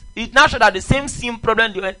keep it. It's now shows that the same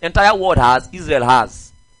problem the entire world has, Israel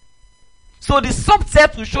has. So the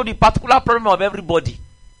subset will show the particular problem of everybody.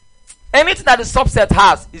 Anything that the subset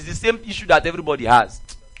has is the same issue that everybody has.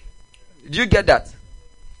 Do you get that?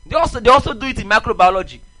 They also do it in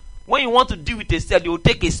microbiology. When you want to deal with a cell, they will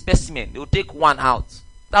take a specimen. They will take one out.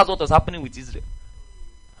 That's what was happening with Israel.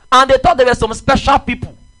 And they thought there were some special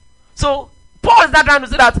people. So, Paul is not trying to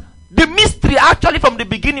say that the mystery actually from the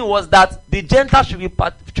beginning was that the Gentiles should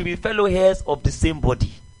be fellow heirs of the same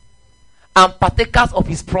body. And partakers of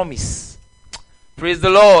his promise. Praise the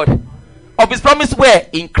Lord. Of his promise where?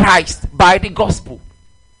 In Christ. By the gospel.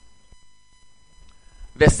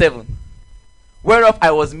 Verse 7. Whereof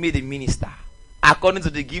I was made a minister, according to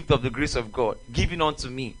the gift of the grace of God, given unto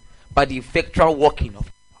me by the effectual working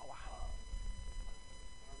of power.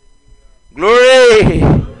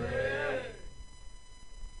 Glory!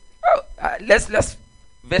 Let's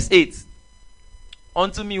verse 8.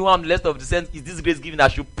 Unto me who am the least of the saints is this grace given, I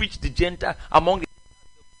should preach the Gentile among the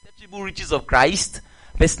unsearchable riches of Christ.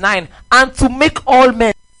 Verse 9. And to make all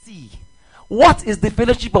men see what is the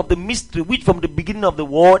fellowship of the mystery which from the beginning of the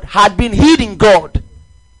world had been hid in God,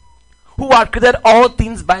 who had created all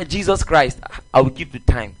things by Jesus Christ. I will give you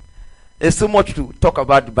time. There's so much to talk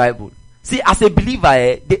about the Bible. See, as a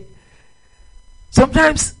believer,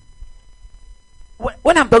 sometimes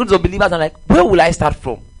when I'm talking to believers, I'm like, where will I start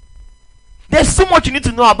from? There's so much you need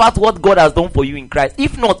to know about what God has done for you in Christ.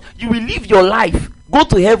 If not, you will live your life, go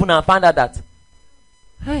to heaven and find out that,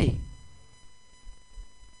 hey,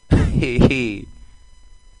 hey.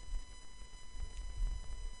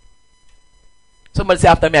 Somebody say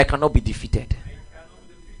after me, I cannot be defeated.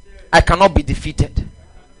 I cannot be defeated.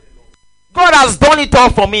 God has done it all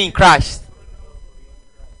for me in Christ.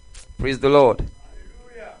 Praise the Lord.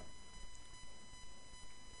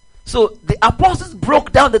 So the apostles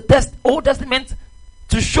broke down the Old Testament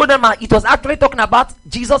to show them that it was actually talking about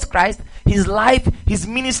Jesus Christ, his life, his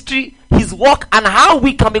ministry, his work, and how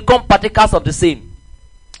we can become partakers of the same.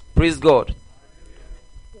 Praise God.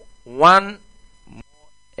 One more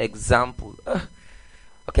example.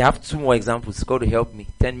 Okay, I have 2 more examples. God will help me.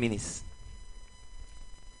 10 minutes.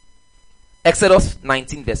 Exodus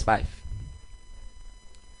 19 verse 5.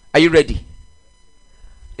 Are you ready?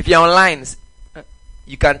 If you're online,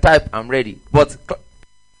 you can type, I'm ready. But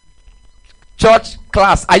church,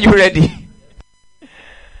 class, are you ready?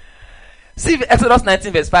 See Exodus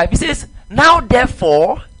 19 verse 5. It says, now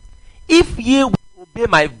therefore, if ye will obey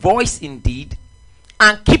my voice indeed,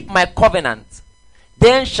 and keep my covenant,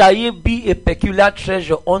 then shall ye be a peculiar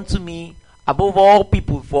treasure unto me above all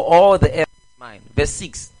people, for all the earth is mine. Verse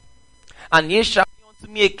 6. And ye shall be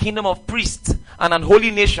unto me a kingdom of priests and an holy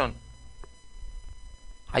nation.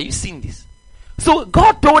 Are you seeing this? So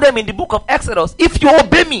God told them in the book of Exodus, if you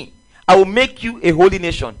obey me, I will make you a holy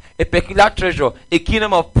nation, a peculiar treasure, a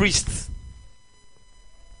kingdom of priests.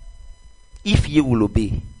 If you will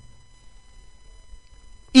obey.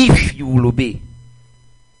 If you will obey.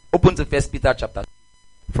 Open to 1 Peter chapter 2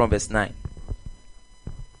 from verse 9.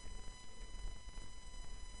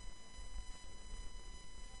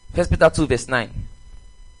 First Peter 2 verse 9.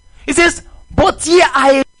 It says, but ye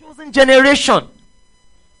are a chosen generation,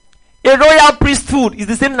 a royal priesthood. Is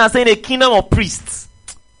the same as saying a kingdom of priests,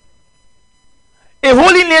 a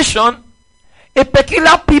holy nation, a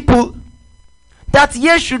peculiar people, that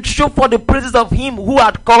ye should show for the praises of him who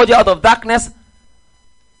had called you out of darkness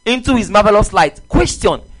into his marvelous light.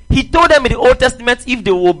 Question. He told them in the Old Testament if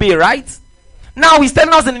they will obey, right? Now he's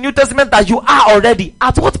telling us in the New Testament that you are already.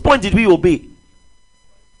 At what point did we obey?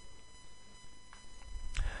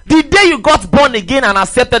 The day you got born again and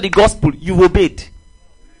accepted the gospel, you obeyed.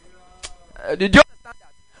 Did you understand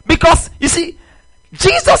that? Because, you see,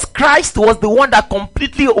 Jesus Christ was the one that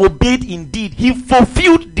completely obeyed indeed. He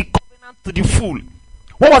fulfilled the covenant to the full.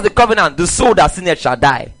 What was the covenant? The soul that sinned shall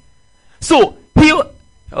die. So,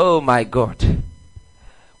 oh my God.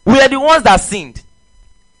 We are the ones that sinned.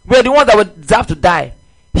 We are the ones that would deserve to die.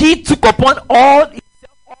 He took upon all the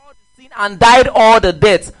sin and died all the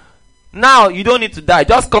death. Now you don't need to die.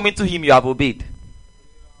 Just come into him, you have obeyed.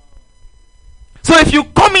 So if you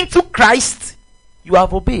come into Christ, you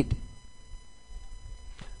have obeyed.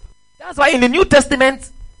 That's why in the New Testament,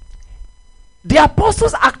 the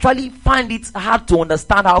apostles actually find it hard to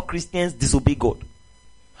understand how Christians disobey God.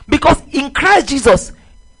 Because in Christ Jesus,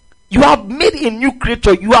 you have made a new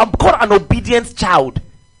creature. You have got an obedient child.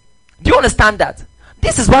 Do you understand that?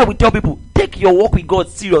 This is why we tell people, take your walk with God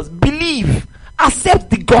serious. Believe. Accept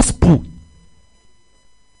the gospel.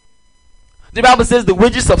 The Bible says the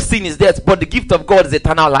wages of sin is death, but the gift of God is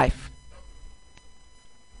eternal life.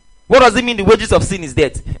 What does it mean the wages of sin is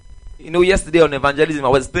death? You know, yesterday on evangelism, I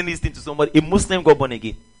was listening to somebody, a Muslim got born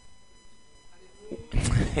again.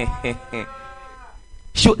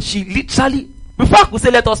 She literally, before I could say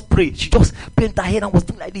let us pray, she just bent her head and was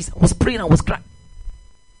doing like this. I was praying and was crying.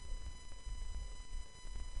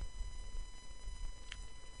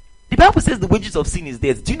 The Bible says the wages of sin is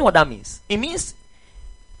death. Do you know what that means? It means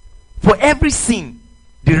for every sin,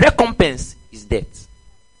 the recompense is death.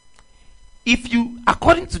 If you,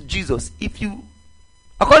 according to Jesus,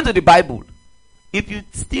 according to the Bible, if you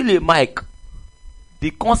steal a mic,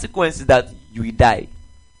 the consequence is that you will die.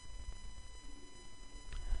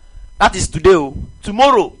 That is today.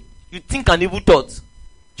 Tomorrow, you think an evil thought,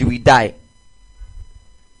 you will die.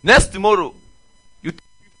 Next tomorrow, you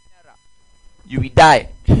will die.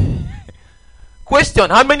 Question,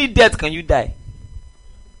 how many deaths can you die?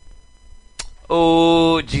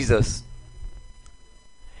 Oh, Jesus.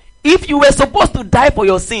 If you were supposed to die for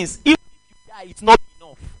your sins, if you die, it's not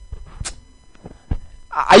enough.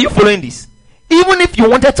 Are you following this? Even if you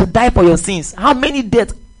wanted to die for your sins, how many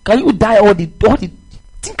deaths can you die all the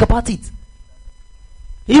think about it.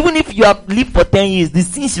 Even if you have lived for 10 years, the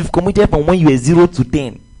sins you've committed from when you were 0 to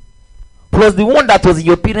 10, plus the one that was in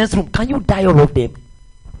your parents' room, can you die all of them?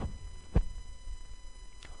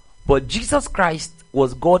 But Jesus Christ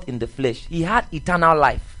was God in the flesh. He had eternal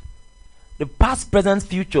life. The past, present,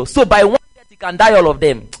 future. So by one death, he can die all of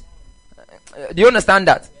them. Do you understand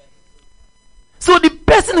that? So the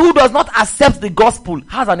person who does not accept the gospel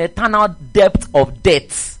has an eternal depth of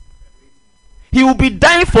death. He will be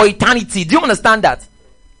dying for eternity. Do you understand that?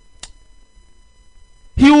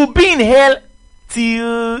 He will be in hell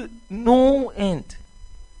till no end.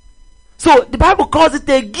 So the Bible calls it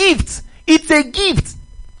a gift. It's a gift.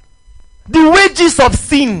 The wages of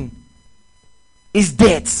sin is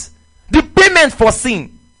death. The payment for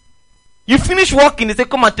sin. You finish working, they say,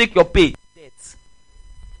 come and take your pay. Death.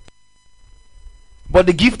 But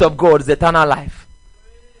the gift of God is eternal life.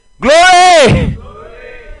 Glory!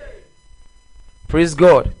 Praise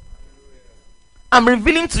God. I'm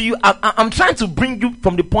revealing to you, I'm trying to bring you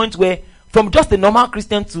from the point where, from just a normal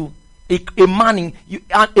Christian to a man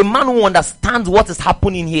who understands what is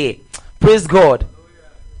happening here. Praise God.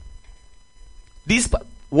 This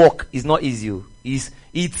work is not easy. It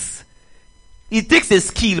takes a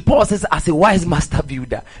skill. Paul says, as a wise master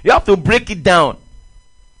builder, you have to break it down.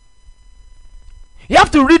 You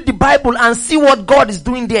have to read the Bible and see what God is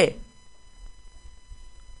doing there.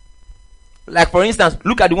 Like for instance,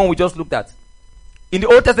 look at the one we just looked at. In the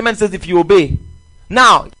Old Testament it says if you obey.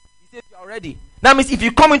 Now, he says you're ready. That means if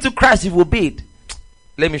you come into Christ, you've obeyed.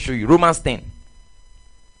 Let me show you. Romans 10.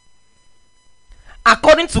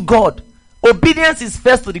 According to God, obedience is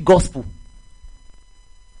first to the gospel.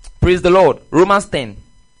 Praise the Lord. Romans 10.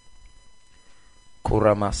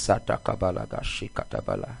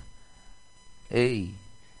 Hey.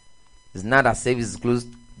 It's not as if it's close.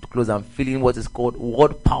 I'm feeling what is called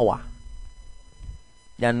word power.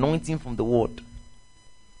 The anointing from the word.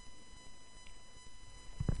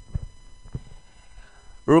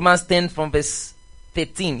 Romans 10 from verse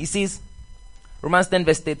 13. It says, Romans 10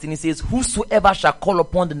 verse 13, it says, whosoever shall call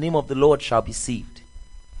upon the name of the Lord shall be saved.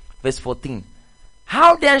 Verse 14.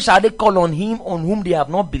 How then shall they call on him on whom they have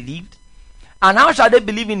not believed? And how shall they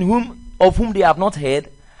believe in whom they have not heard?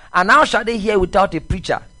 And how shall they hear without a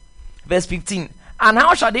preacher? Verse 15. And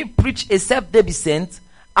how shall they preach except they be sent?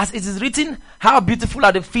 As it is written, how beautiful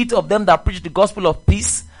are the feet of them that preach the gospel of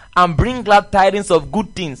peace and bring glad tidings of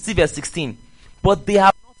good things. See verse 16. But they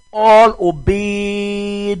have not all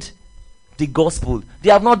obeyed the gospel. They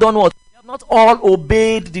have not done what? They have not all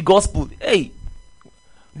obeyed the gospel. Hey.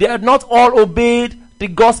 They have not all obeyed the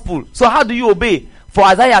gospel. So how do you obey? For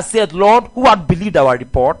Isaiah said, Lord, who had believed our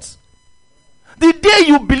reports? The day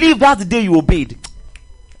you believe, that's the day you obeyed.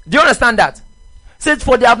 Do you understand that? Said,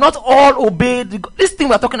 for they have not all obeyed. This thing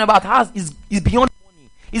we're talking about is beyond money.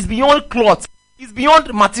 It's beyond clothes. It's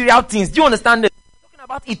beyond material things. Do you understand it? We're talking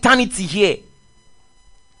about eternity here.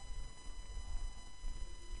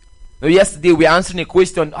 Yesterday we were answering a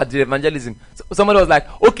question at the evangelism. So somebody was like,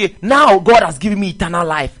 okay, now God has given me eternal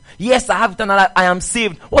life. Yes, I have eternal life. I am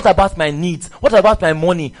saved. What about my needs? What about my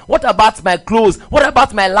money? What about my clothes? What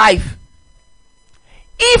about my life?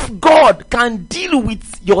 If God can deal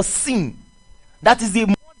with your sin, that is a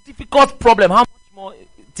more difficult problem. How much more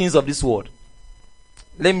things of this world?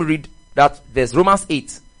 Let me read that verse. Romans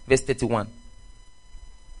 8, verse 31.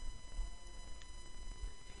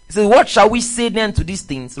 It says, what shall we say then to these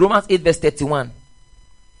things? Romans 8 verse 31.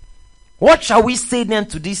 What shall we say then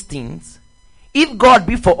to these things? If God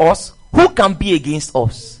be for us, who can be against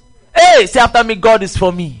us? Hey, say after me, God is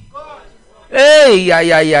for me. Hey,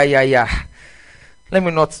 yeah. Let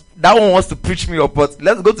me not. That one wants to preach me up, but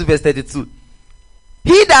let's go to verse 32.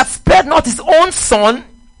 He that spared not his own son,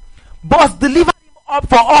 but delivered him up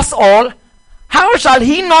for us all, how shall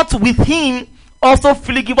he not with him also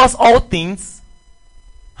freely give us all things?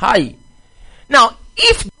 Hi. Now,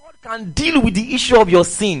 if God can deal with the issue of your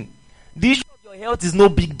sin, the issue of your health is no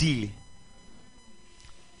big deal.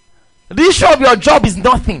 The issue of your job is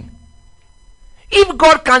nothing. If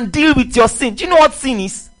God can deal with your sin, do you know what sin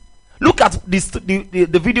is? Look at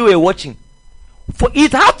the video we're watching.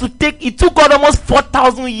 It took God almost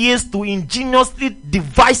 4,000 years to ingeniously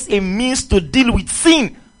devise a means to deal with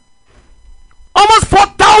sin. Almost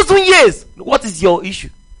 4,000 years. What is your issue?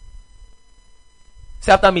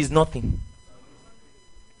 Say after me, is nothing.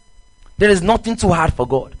 There is nothing too hard for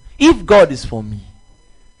God. If God is for me.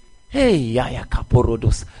 Hey, Yaya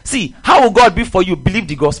Kaporodos. See, how will God be for you? Believe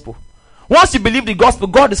the gospel. Once you believe the gospel,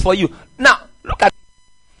 God is for you. Now, look at it.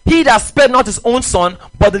 He that spared not his own son,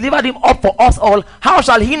 but delivered him up for us all, how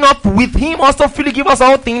shall he not with him also freely give us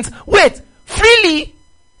all things? Wait, freely?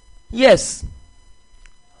 Yes.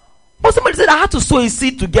 But somebody said, I had to sow a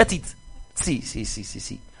seed to get it.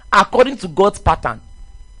 See. According to God's pattern,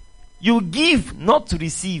 you give not to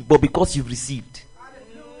receive, but because you've received.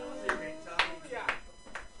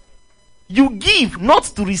 You give not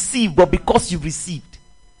to receive, but because you've received.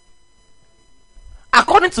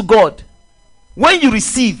 According to God, when you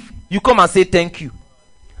receive, you come and say thank you.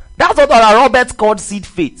 That's what Robert called seed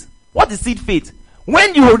faith. What is seed faith?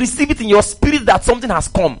 When you receive it in your spirit that something has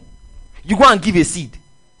come, you go and give a seed.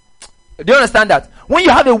 Do you understand that? When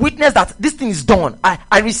you have a witness that this thing is done,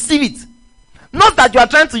 I receive it. Not that you are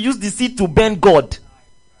trying to use the seed to bend God.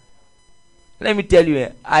 Let me tell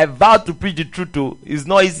you, I vow to preach the truth too. It's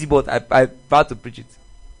not easy, but I vow to preach it.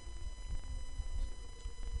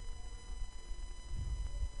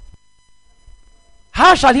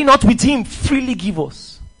 How shall he not with him freely give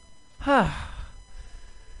us?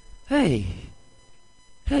 Hey,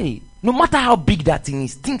 no matter how big that thing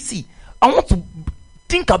is, I want to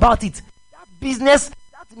think about it. That business,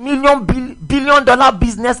 that billion dollar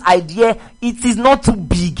business idea, it is not too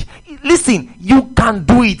big. Listen, you can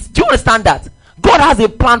do it. Do you understand that? God has a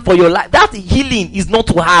plan for your life. That healing is not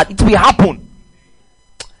too hard. It will happen.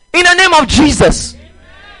 In the name of Jesus.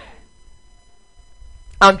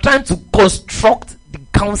 I'm trying to construct the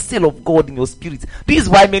counsel of God in your spirit. This is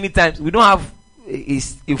why many times we don't have a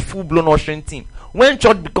full-blown ushering team. When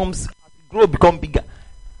church become bigger,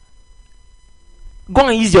 go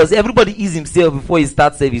and ease yourself. Everybody ease himself before he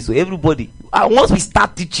starts service. So everybody, once we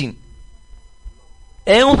start teaching,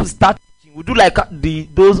 we do like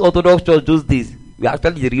those Orthodox church those days. We are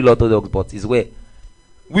actually the real Orthodox, but it's where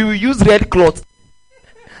we will use red cloth,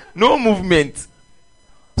 no movement,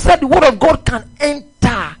 so that the word of God can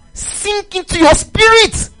enter, sink into your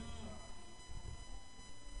spirit.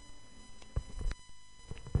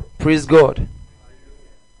 Praise God.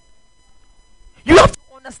 You have to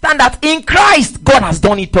understand that in Christ, God has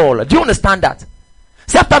done it all. Do you understand that?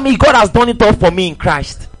 Say after me, God has done it all for me in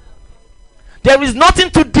Christ. There is nothing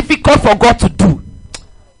too difficult for God to do.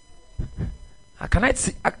 Can I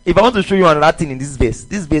see, if I want to show you another thing in this verse,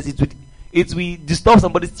 it will disturb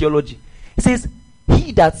somebody's theology. It says,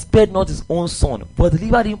 he that spared not his own son, but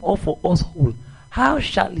delivered him up for us whole, how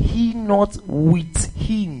shall he not with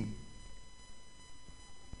him?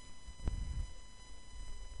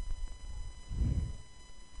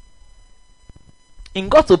 In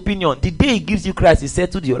God's opinion, the day he gives you Christ, he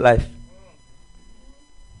settled your life.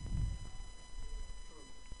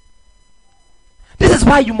 This is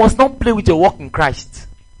why you must not play with your walk in Christ.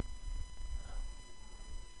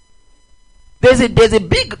 There's a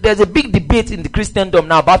big debate in the Christendom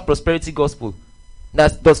now about prosperity gospel.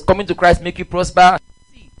 Does coming to Christ make you prosper?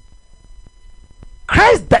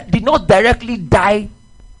 Christ did not directly die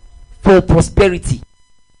for prosperity.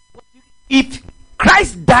 If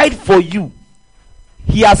Christ died for you,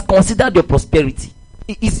 he has considered your prosperity.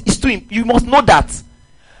 It's to him. You must know that.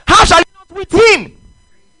 How shall you not with him?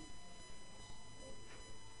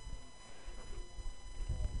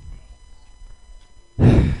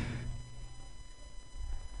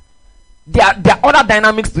 There are other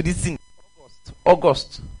dynamics to this thing.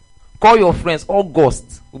 August. Call your friends.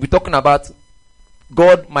 August. We'll be talking about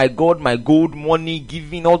God, my gold, money,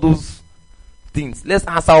 giving, all those things. Let's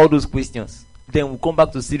answer all those questions. Then we'll come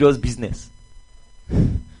back to serious business.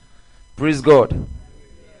 Praise God.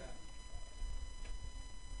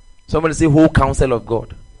 Somebody say, whole counsel of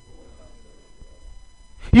God.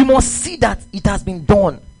 You must see that it has been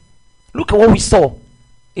done. Look at what we saw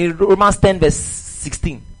in Romans 10 verse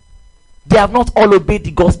 16. They have not all obeyed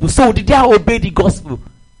the gospel. So did they obey the gospel?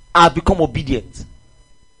 Have become obedient.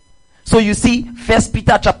 So you see, 1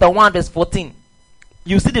 Peter chapter 1 verse 14.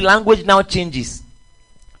 You see the language now changes.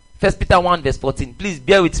 1 Peter 1 verse 14. Please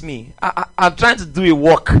bear with me. I'm trying to do a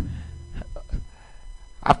walk.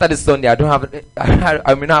 After this Sunday, I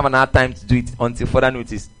may not have enough time to do it until further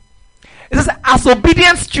notice. It says, as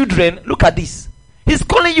obedient children, look at this. He's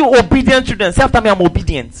calling you obedient children. Say after me, I'm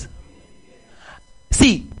obedient.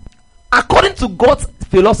 See, according to God's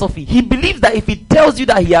philosophy, he believes that if he tells you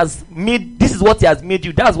that he has made, this is what he has made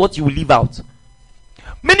you, that's what you will live out.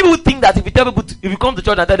 Many people think that if you tell people, if you come to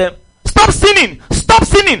church and tell them, stop sinning, stop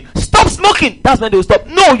smoking, that's when they will stop.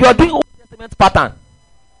 No, you are doing Old Testament pattern.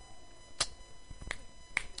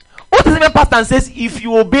 Old Testament pattern says, if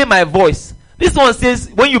you obey my voice. This one says,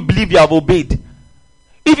 when you believe you have obeyed.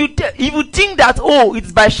 If you think that, oh,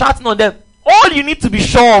 it's by shouting on them, all you need to be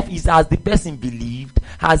sure of is, has the person believed?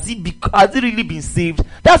 Has he really been saved?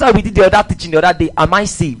 That's how we did the other teaching the other day. Am I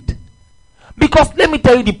saved? Because let me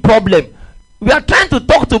tell you the problem. We are trying to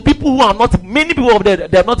talk to people who are not, many people over there,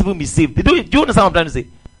 they have not even been saved. Do you understand what I'm trying to say?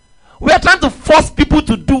 We are trying to force people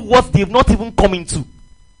to do what they've not even come into.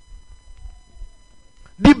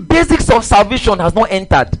 The basics of salvation has not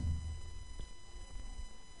entered.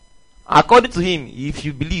 According to him, if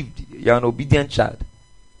you believed, you are an obedient child.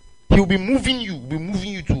 He will be moving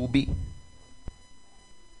you to obey.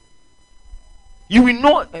 You will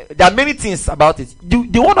know, there are many things about it.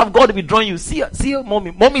 The word of God will be drawing you. See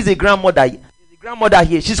mommy. Mommy is a grandmother. grandmother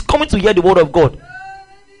here. She's coming to hear the word of God.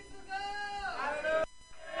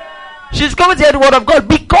 She's coming to hear the word of God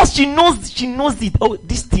because she knows it. Oh,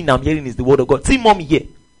 this thing I'm hearing is the word of God. See mommy here.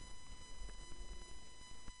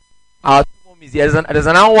 Our mom is here. There's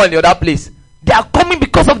another one in the other place. They are coming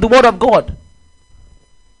because of the word of God.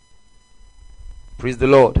 Praise the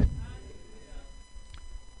Lord.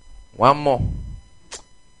 One more.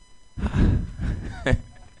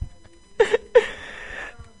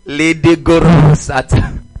 Lady Guru Sat.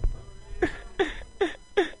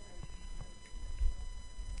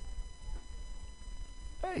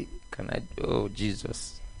 Oh,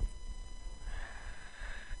 Jesus.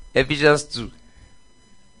 Ephesians 2.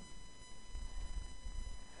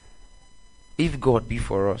 If God be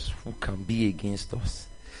for us, who can be against us?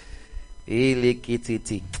 We'll do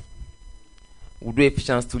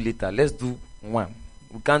Ephesians 2 later. Let's do 1.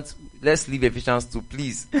 Let's leave Ephesians 2,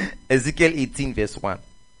 please. Ezekiel 18 verse 1.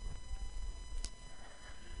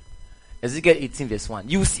 Ezekiel 18 verse 1.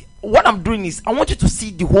 You see, what I'm doing is, I want you to see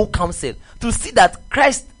the whole counsel. To see that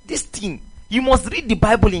Christ, this thing, you must read the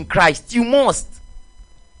Bible in Christ. You must.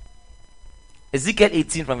 Ezekiel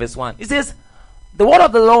 18 from verse 1. It says, the word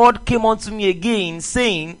of the Lord came unto me again,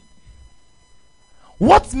 saying,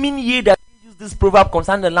 what mean ye that you use this proverb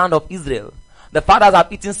concerning the land of Israel? The fathers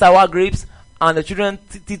have eaten sour grapes, and the children's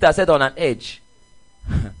teeth are set on an edge.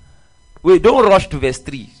 Wait, don't rush to verse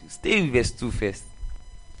 3. Stay with verse 2 first.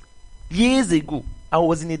 Years ago, I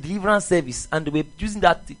was in a deliverance service, and they were using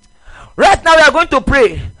that teeth. Right now, we are going to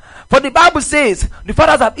pray. For the Bible says, the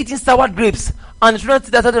fathers have eaten sour grapes, and the children's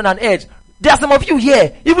teeth are set on an edge. There are some of you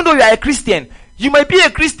here, even though you are a Christian, you might be a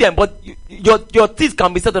Christian, but your teeth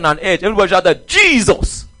can be set on an edge. Everybody shout out,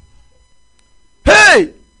 Jesus!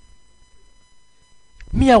 Hey!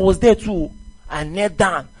 Me, I was there too. I knelt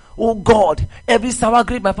down. Oh God, every sour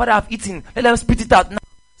grape my father have eaten, let them spit it out now.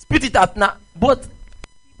 Spit it out now. But,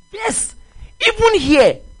 yes, even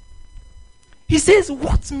here, he says,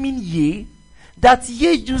 what mean ye that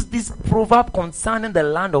ye use this proverb concerning the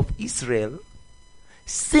land of Israel,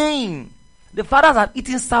 saying, the fathers have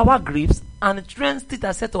eaten sour grapes, and the children's teeth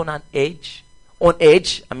are set on an edge.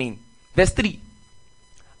 Verse 3.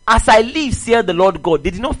 As I live, saith the Lord God. They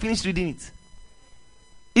did not finish reading it.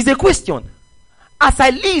 It's a question. As I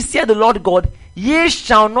live, saith the Lord God, ye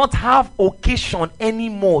shall not have occasion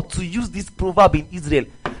anymore to use this proverb in Israel.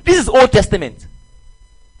 This is Old Testament.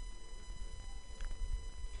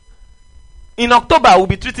 In October, we'll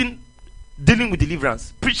be dealing with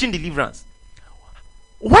deliverance, preaching deliverance.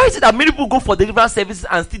 Why is it that many people go for deliverance services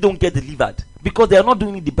and still don't get delivered? Because they are not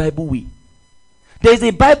doing it the Bible way. There is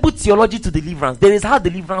a Bible theology to deliverance. There is how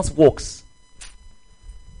deliverance works.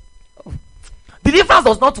 Deliverance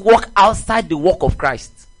does not work outside the work of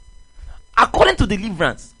Christ. According to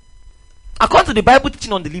deliverance, according to the Bible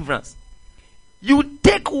teaching on deliverance, you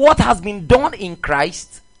take what has been done in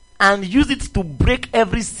Christ and use it to break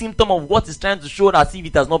every symptom of what is trying to show as if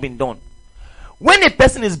it has not been done. When a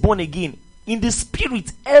person is born again, in the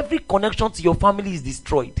spirit, every connection to your family is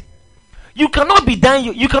destroyed. You cannot be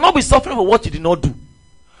dying. You cannot be suffering for what you did not do.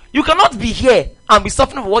 You cannot be here and be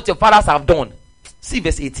suffering for what your fathers have done. See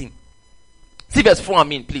verse 18. See verse 4,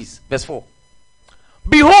 please. Verse 4.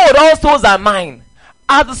 Behold, all souls are mine.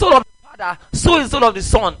 As the soul of the Father, so is the soul of the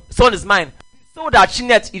Son. Son is mine. So that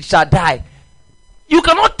sinneth, it shall die. You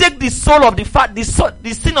cannot take the soul of the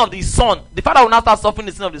sin of the Son. The Father will not start suffering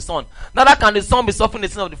the sin of the Son. Neither can the Son be suffering the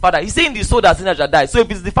sin of the Father. He's saying the soul that sinneth shall die. So if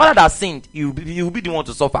it's the Father that sinned, he will be the one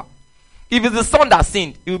to suffer. If it's the Son that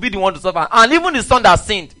sinned, he will be the one to suffer. And even the Son that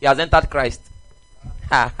sinned, he has entered Christ.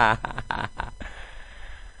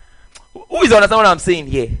 Who is understanding what I'm saying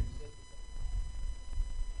here?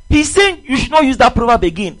 He's saying you should not use that proverb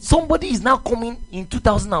again. Somebody is now coming in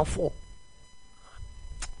 2004.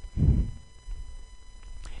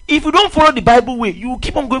 If you don't follow the Bible way, you will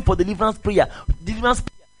keep on going for deliverance prayer. Deliverance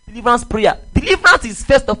prayer. Deliverance is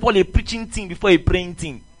first of all a preaching thing before a praying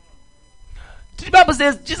thing. The Bible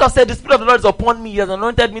says, Jesus said, the Spirit of the Lord is upon me. He has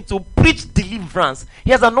anointed me to preach deliverance.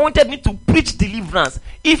 He has anointed me to preach deliverance.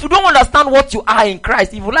 If you don't understand what you are in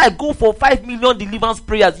Christ, if you like go for 5 million deliverance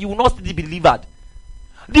prayers, you will not still be delivered.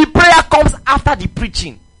 The prayer comes after the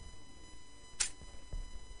preaching.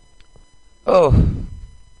 Oh.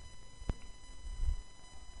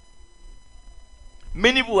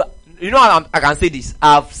 Many people, I can say this.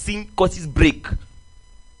 I've seen curses break.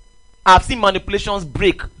 I've seen manipulations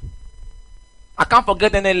break. I can't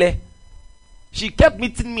forget NLA. She kept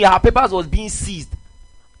meeting me. Her papers was being seized.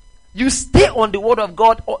 You stay on the word of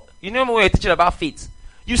God. You know when we're teaching about faith.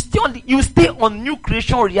 You stay on new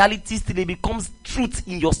creation realities till it becomes truth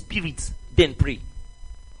in your spirit. Then pray.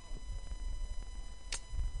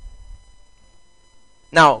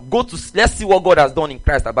 Now, let's see what God has done in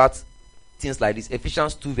Christ about things like this.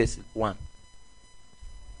 Ephesians 2 verse 1.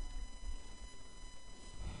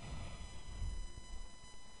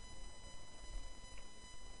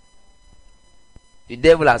 The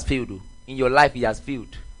devil has failed. In your life, he has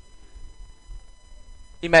failed.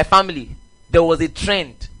 In my family, there was a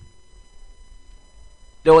trend.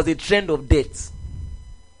 There was a trend of death.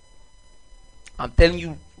 I'm telling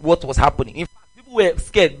you what was happening. In fact, people were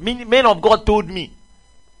scared. Men of God told me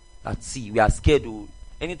that, see, we are scared.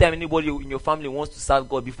 Anytime anybody in your family wants to serve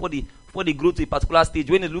God, before they grow to a particular stage,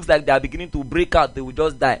 when it looks like they are beginning to break out, they will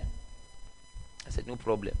just die. I said, no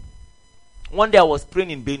problem. One day I was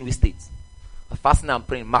praying in Benue State. Fasting and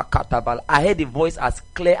praying. I heard a voice as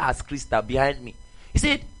clear as crystal behind me. He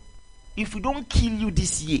said, if we don't kill you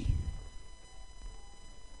this year,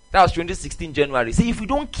 that was 2016 January. He said, if we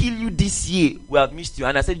don't kill you this year, we have missed you.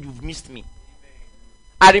 And I said, you've missed me.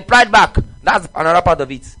 I replied back. That's another part of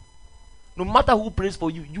it. No matter who prays for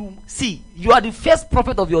you, you are the first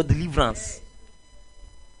prophet of your deliverance.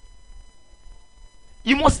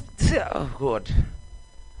 You must, oh God.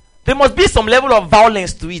 There must be some level of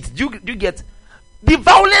violence to it. Do you get? The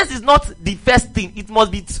violence is not the first thing. It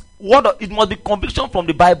must be conviction from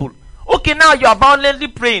the Bible. Okay, now you are violently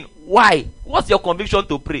praying. Why? What's your conviction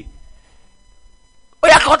to pray? Oh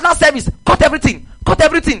yeah, cutlass service. Cut everything.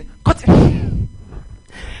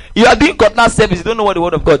 You are doing cutlass service. You don't know what the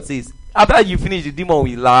word of God says. After you finish, the demon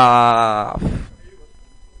will laugh.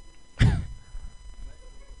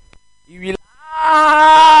 He will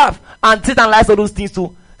laugh. And Satan likes all those things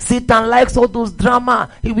too. Satan likes all those drama.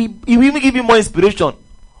 He will even give you more inspiration.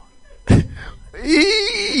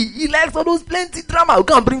 He likes all those plenty drama. We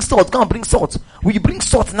can't bring salt. We bring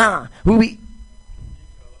salt now. We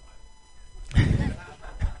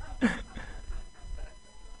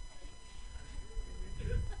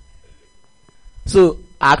So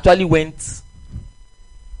I actually went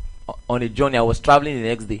on a journey. I was traveling the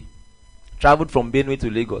next day. Traveled from Benue to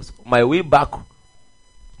Lagos. My way back,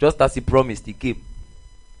 just as he promised, he came.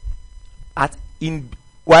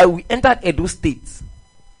 While we entered Edo State,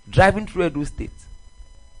 driving through Edo State.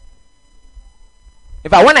 In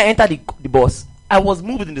fact, when I entered the bus, I was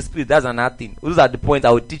moved in the spirit. That's another thing. Those are the points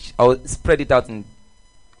I will spread it out in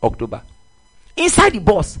October. Inside the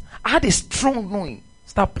bus, I had a strong knowing.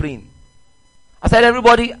 Start praying. I said,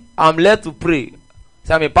 everybody, I'm led to pray.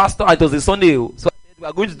 So I'm a pastor. It was a Sunday. So I said, we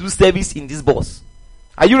are going to do service in this bus.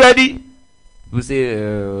 Are you ready? We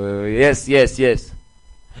say, yes.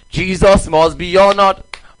 Jesus must be honored.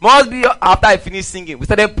 After I finished singing, we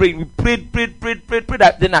started praying. We prayed.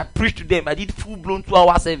 Then I preached to them. I did full-blown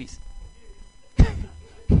 2-hour service.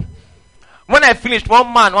 When I finished, one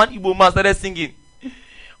Igbo man started singing.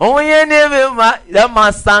 Oh yeah, that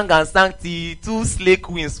man sang till 2 slay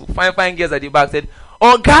queens, fine girls at the back said,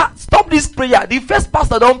 "Oh God, stop this prayer. The first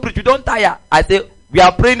pastor don't preach, you don't tire." I said, "We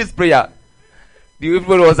are praying this prayer."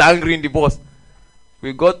 Everybody was angry in the bus.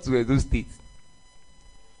 We got to Edo State.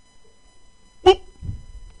 Boop.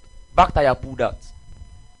 Back tire pulled out.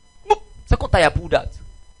 Boop. Second tire pulled out.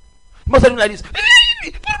 You must have done like this.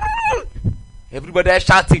 Everybody is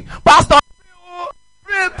shouting, "Pastor,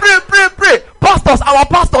 pray. Pastors, our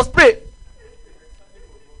pastors pray."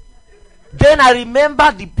 Then I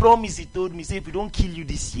remember the promise he told me. Say, if we don't kill you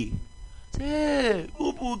this year. Say,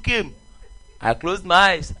 who came? I closed my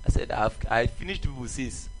eyes. I said, I finished with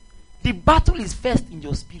says. The battle is first in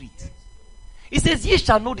your spirit. He says, ye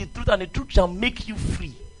shall know the truth, and the truth shall make you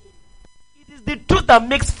free. It is the truth that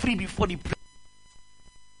makes free before the prayer.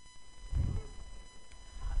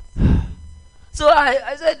 So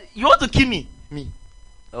I said, you want to kill me? Me.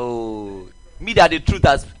 Oh, me that the truth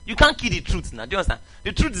has. You can't kill the truth now. Do you understand?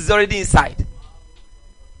 The truth is already inside.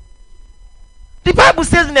 The Bible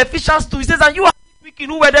says in Ephesians 2, it says, and you are speaking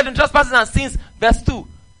who were dead in trespasses and sins. Verse 2.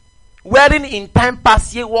 Wherein in time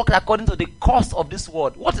past ye walked according to the course of this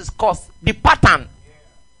world. What is course? The pattern.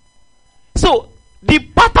 So, the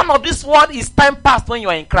pattern of this world is time past when you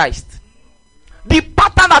are in Christ. The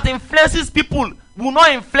pattern that influences people will not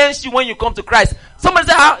influence you when you come to Christ. Somebody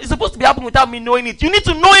say, it's supposed to be happening without me knowing it. You need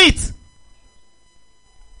to know it.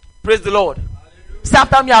 Praise the Lord. Say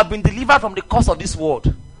after me, I have been delivered from the curse of this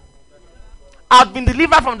world. I have been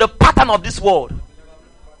delivered from the pattern of this world.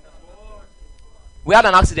 We had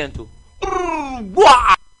an accident too.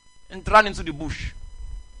 And ran into the bush.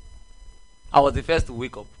 I was the first to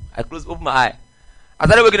wake up. I opened my eye. I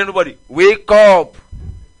started waking everybody. Wake up.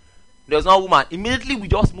 There was no woman. Immediately we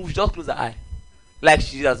just moved, just closed the eye. Like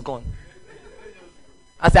she has gone.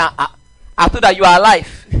 I said, I told her you are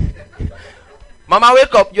alive. Mama,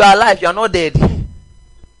 wake up. You are alive. You are not dead.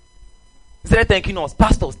 He started thanking us.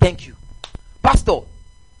 Pastors, thank you. Pastor,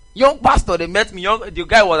 Young pastor, they met me. The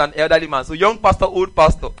guy was an elderly man. So young pastor, old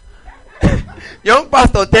pastor. Young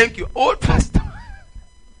pastor, thank you. Old pastor.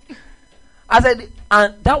 I said,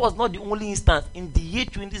 and that was not the only instance. In the year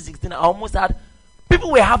 2016, I almost had,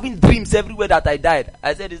 people were having dreams everywhere that I died.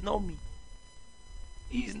 I said, it's not me.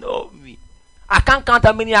 It's not me. I can't count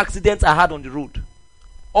how many accidents I had on the road.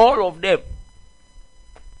 All of them.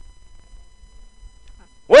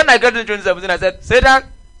 When I got into 2017, I said, Satan,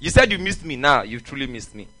 you said you missed me. Now, you've truly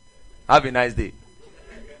missed me. Have a nice day.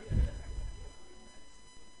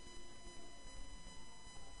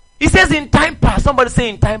 He says in time past. Somebody say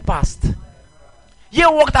in time past. Ye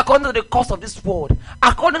walked according to the course of this world,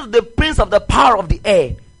 according to the prince of the power of the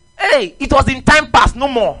air. Hey, it was in time past, no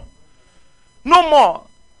more. No more.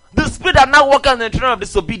 The spirit that now working on the children of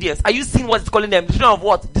disobedience. Are you seeing what it's calling them? The children of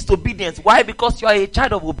what? Disobedience. Why? Because you are a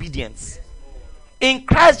child of obedience. In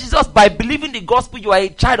Christ Jesus, by believing the gospel, you are a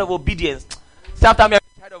child of obedience. Say after me, I'm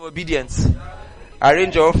a child of obedience.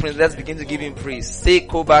 Arrange your offerings. Let's begin to give him praise. Say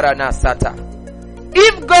Kobarana Sata.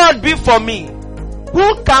 If God be for me,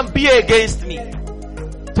 who can be against me?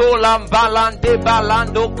 Tolam balande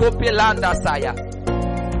balando kopelanda saya.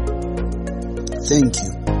 Thank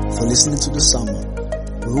you for listening to the sermon.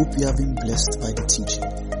 We hope you have been blessed by the teaching.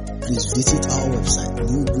 Please visit our website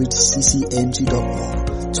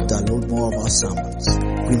newbridgeccng.org to download more of our sermons.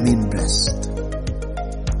 Remain blessed.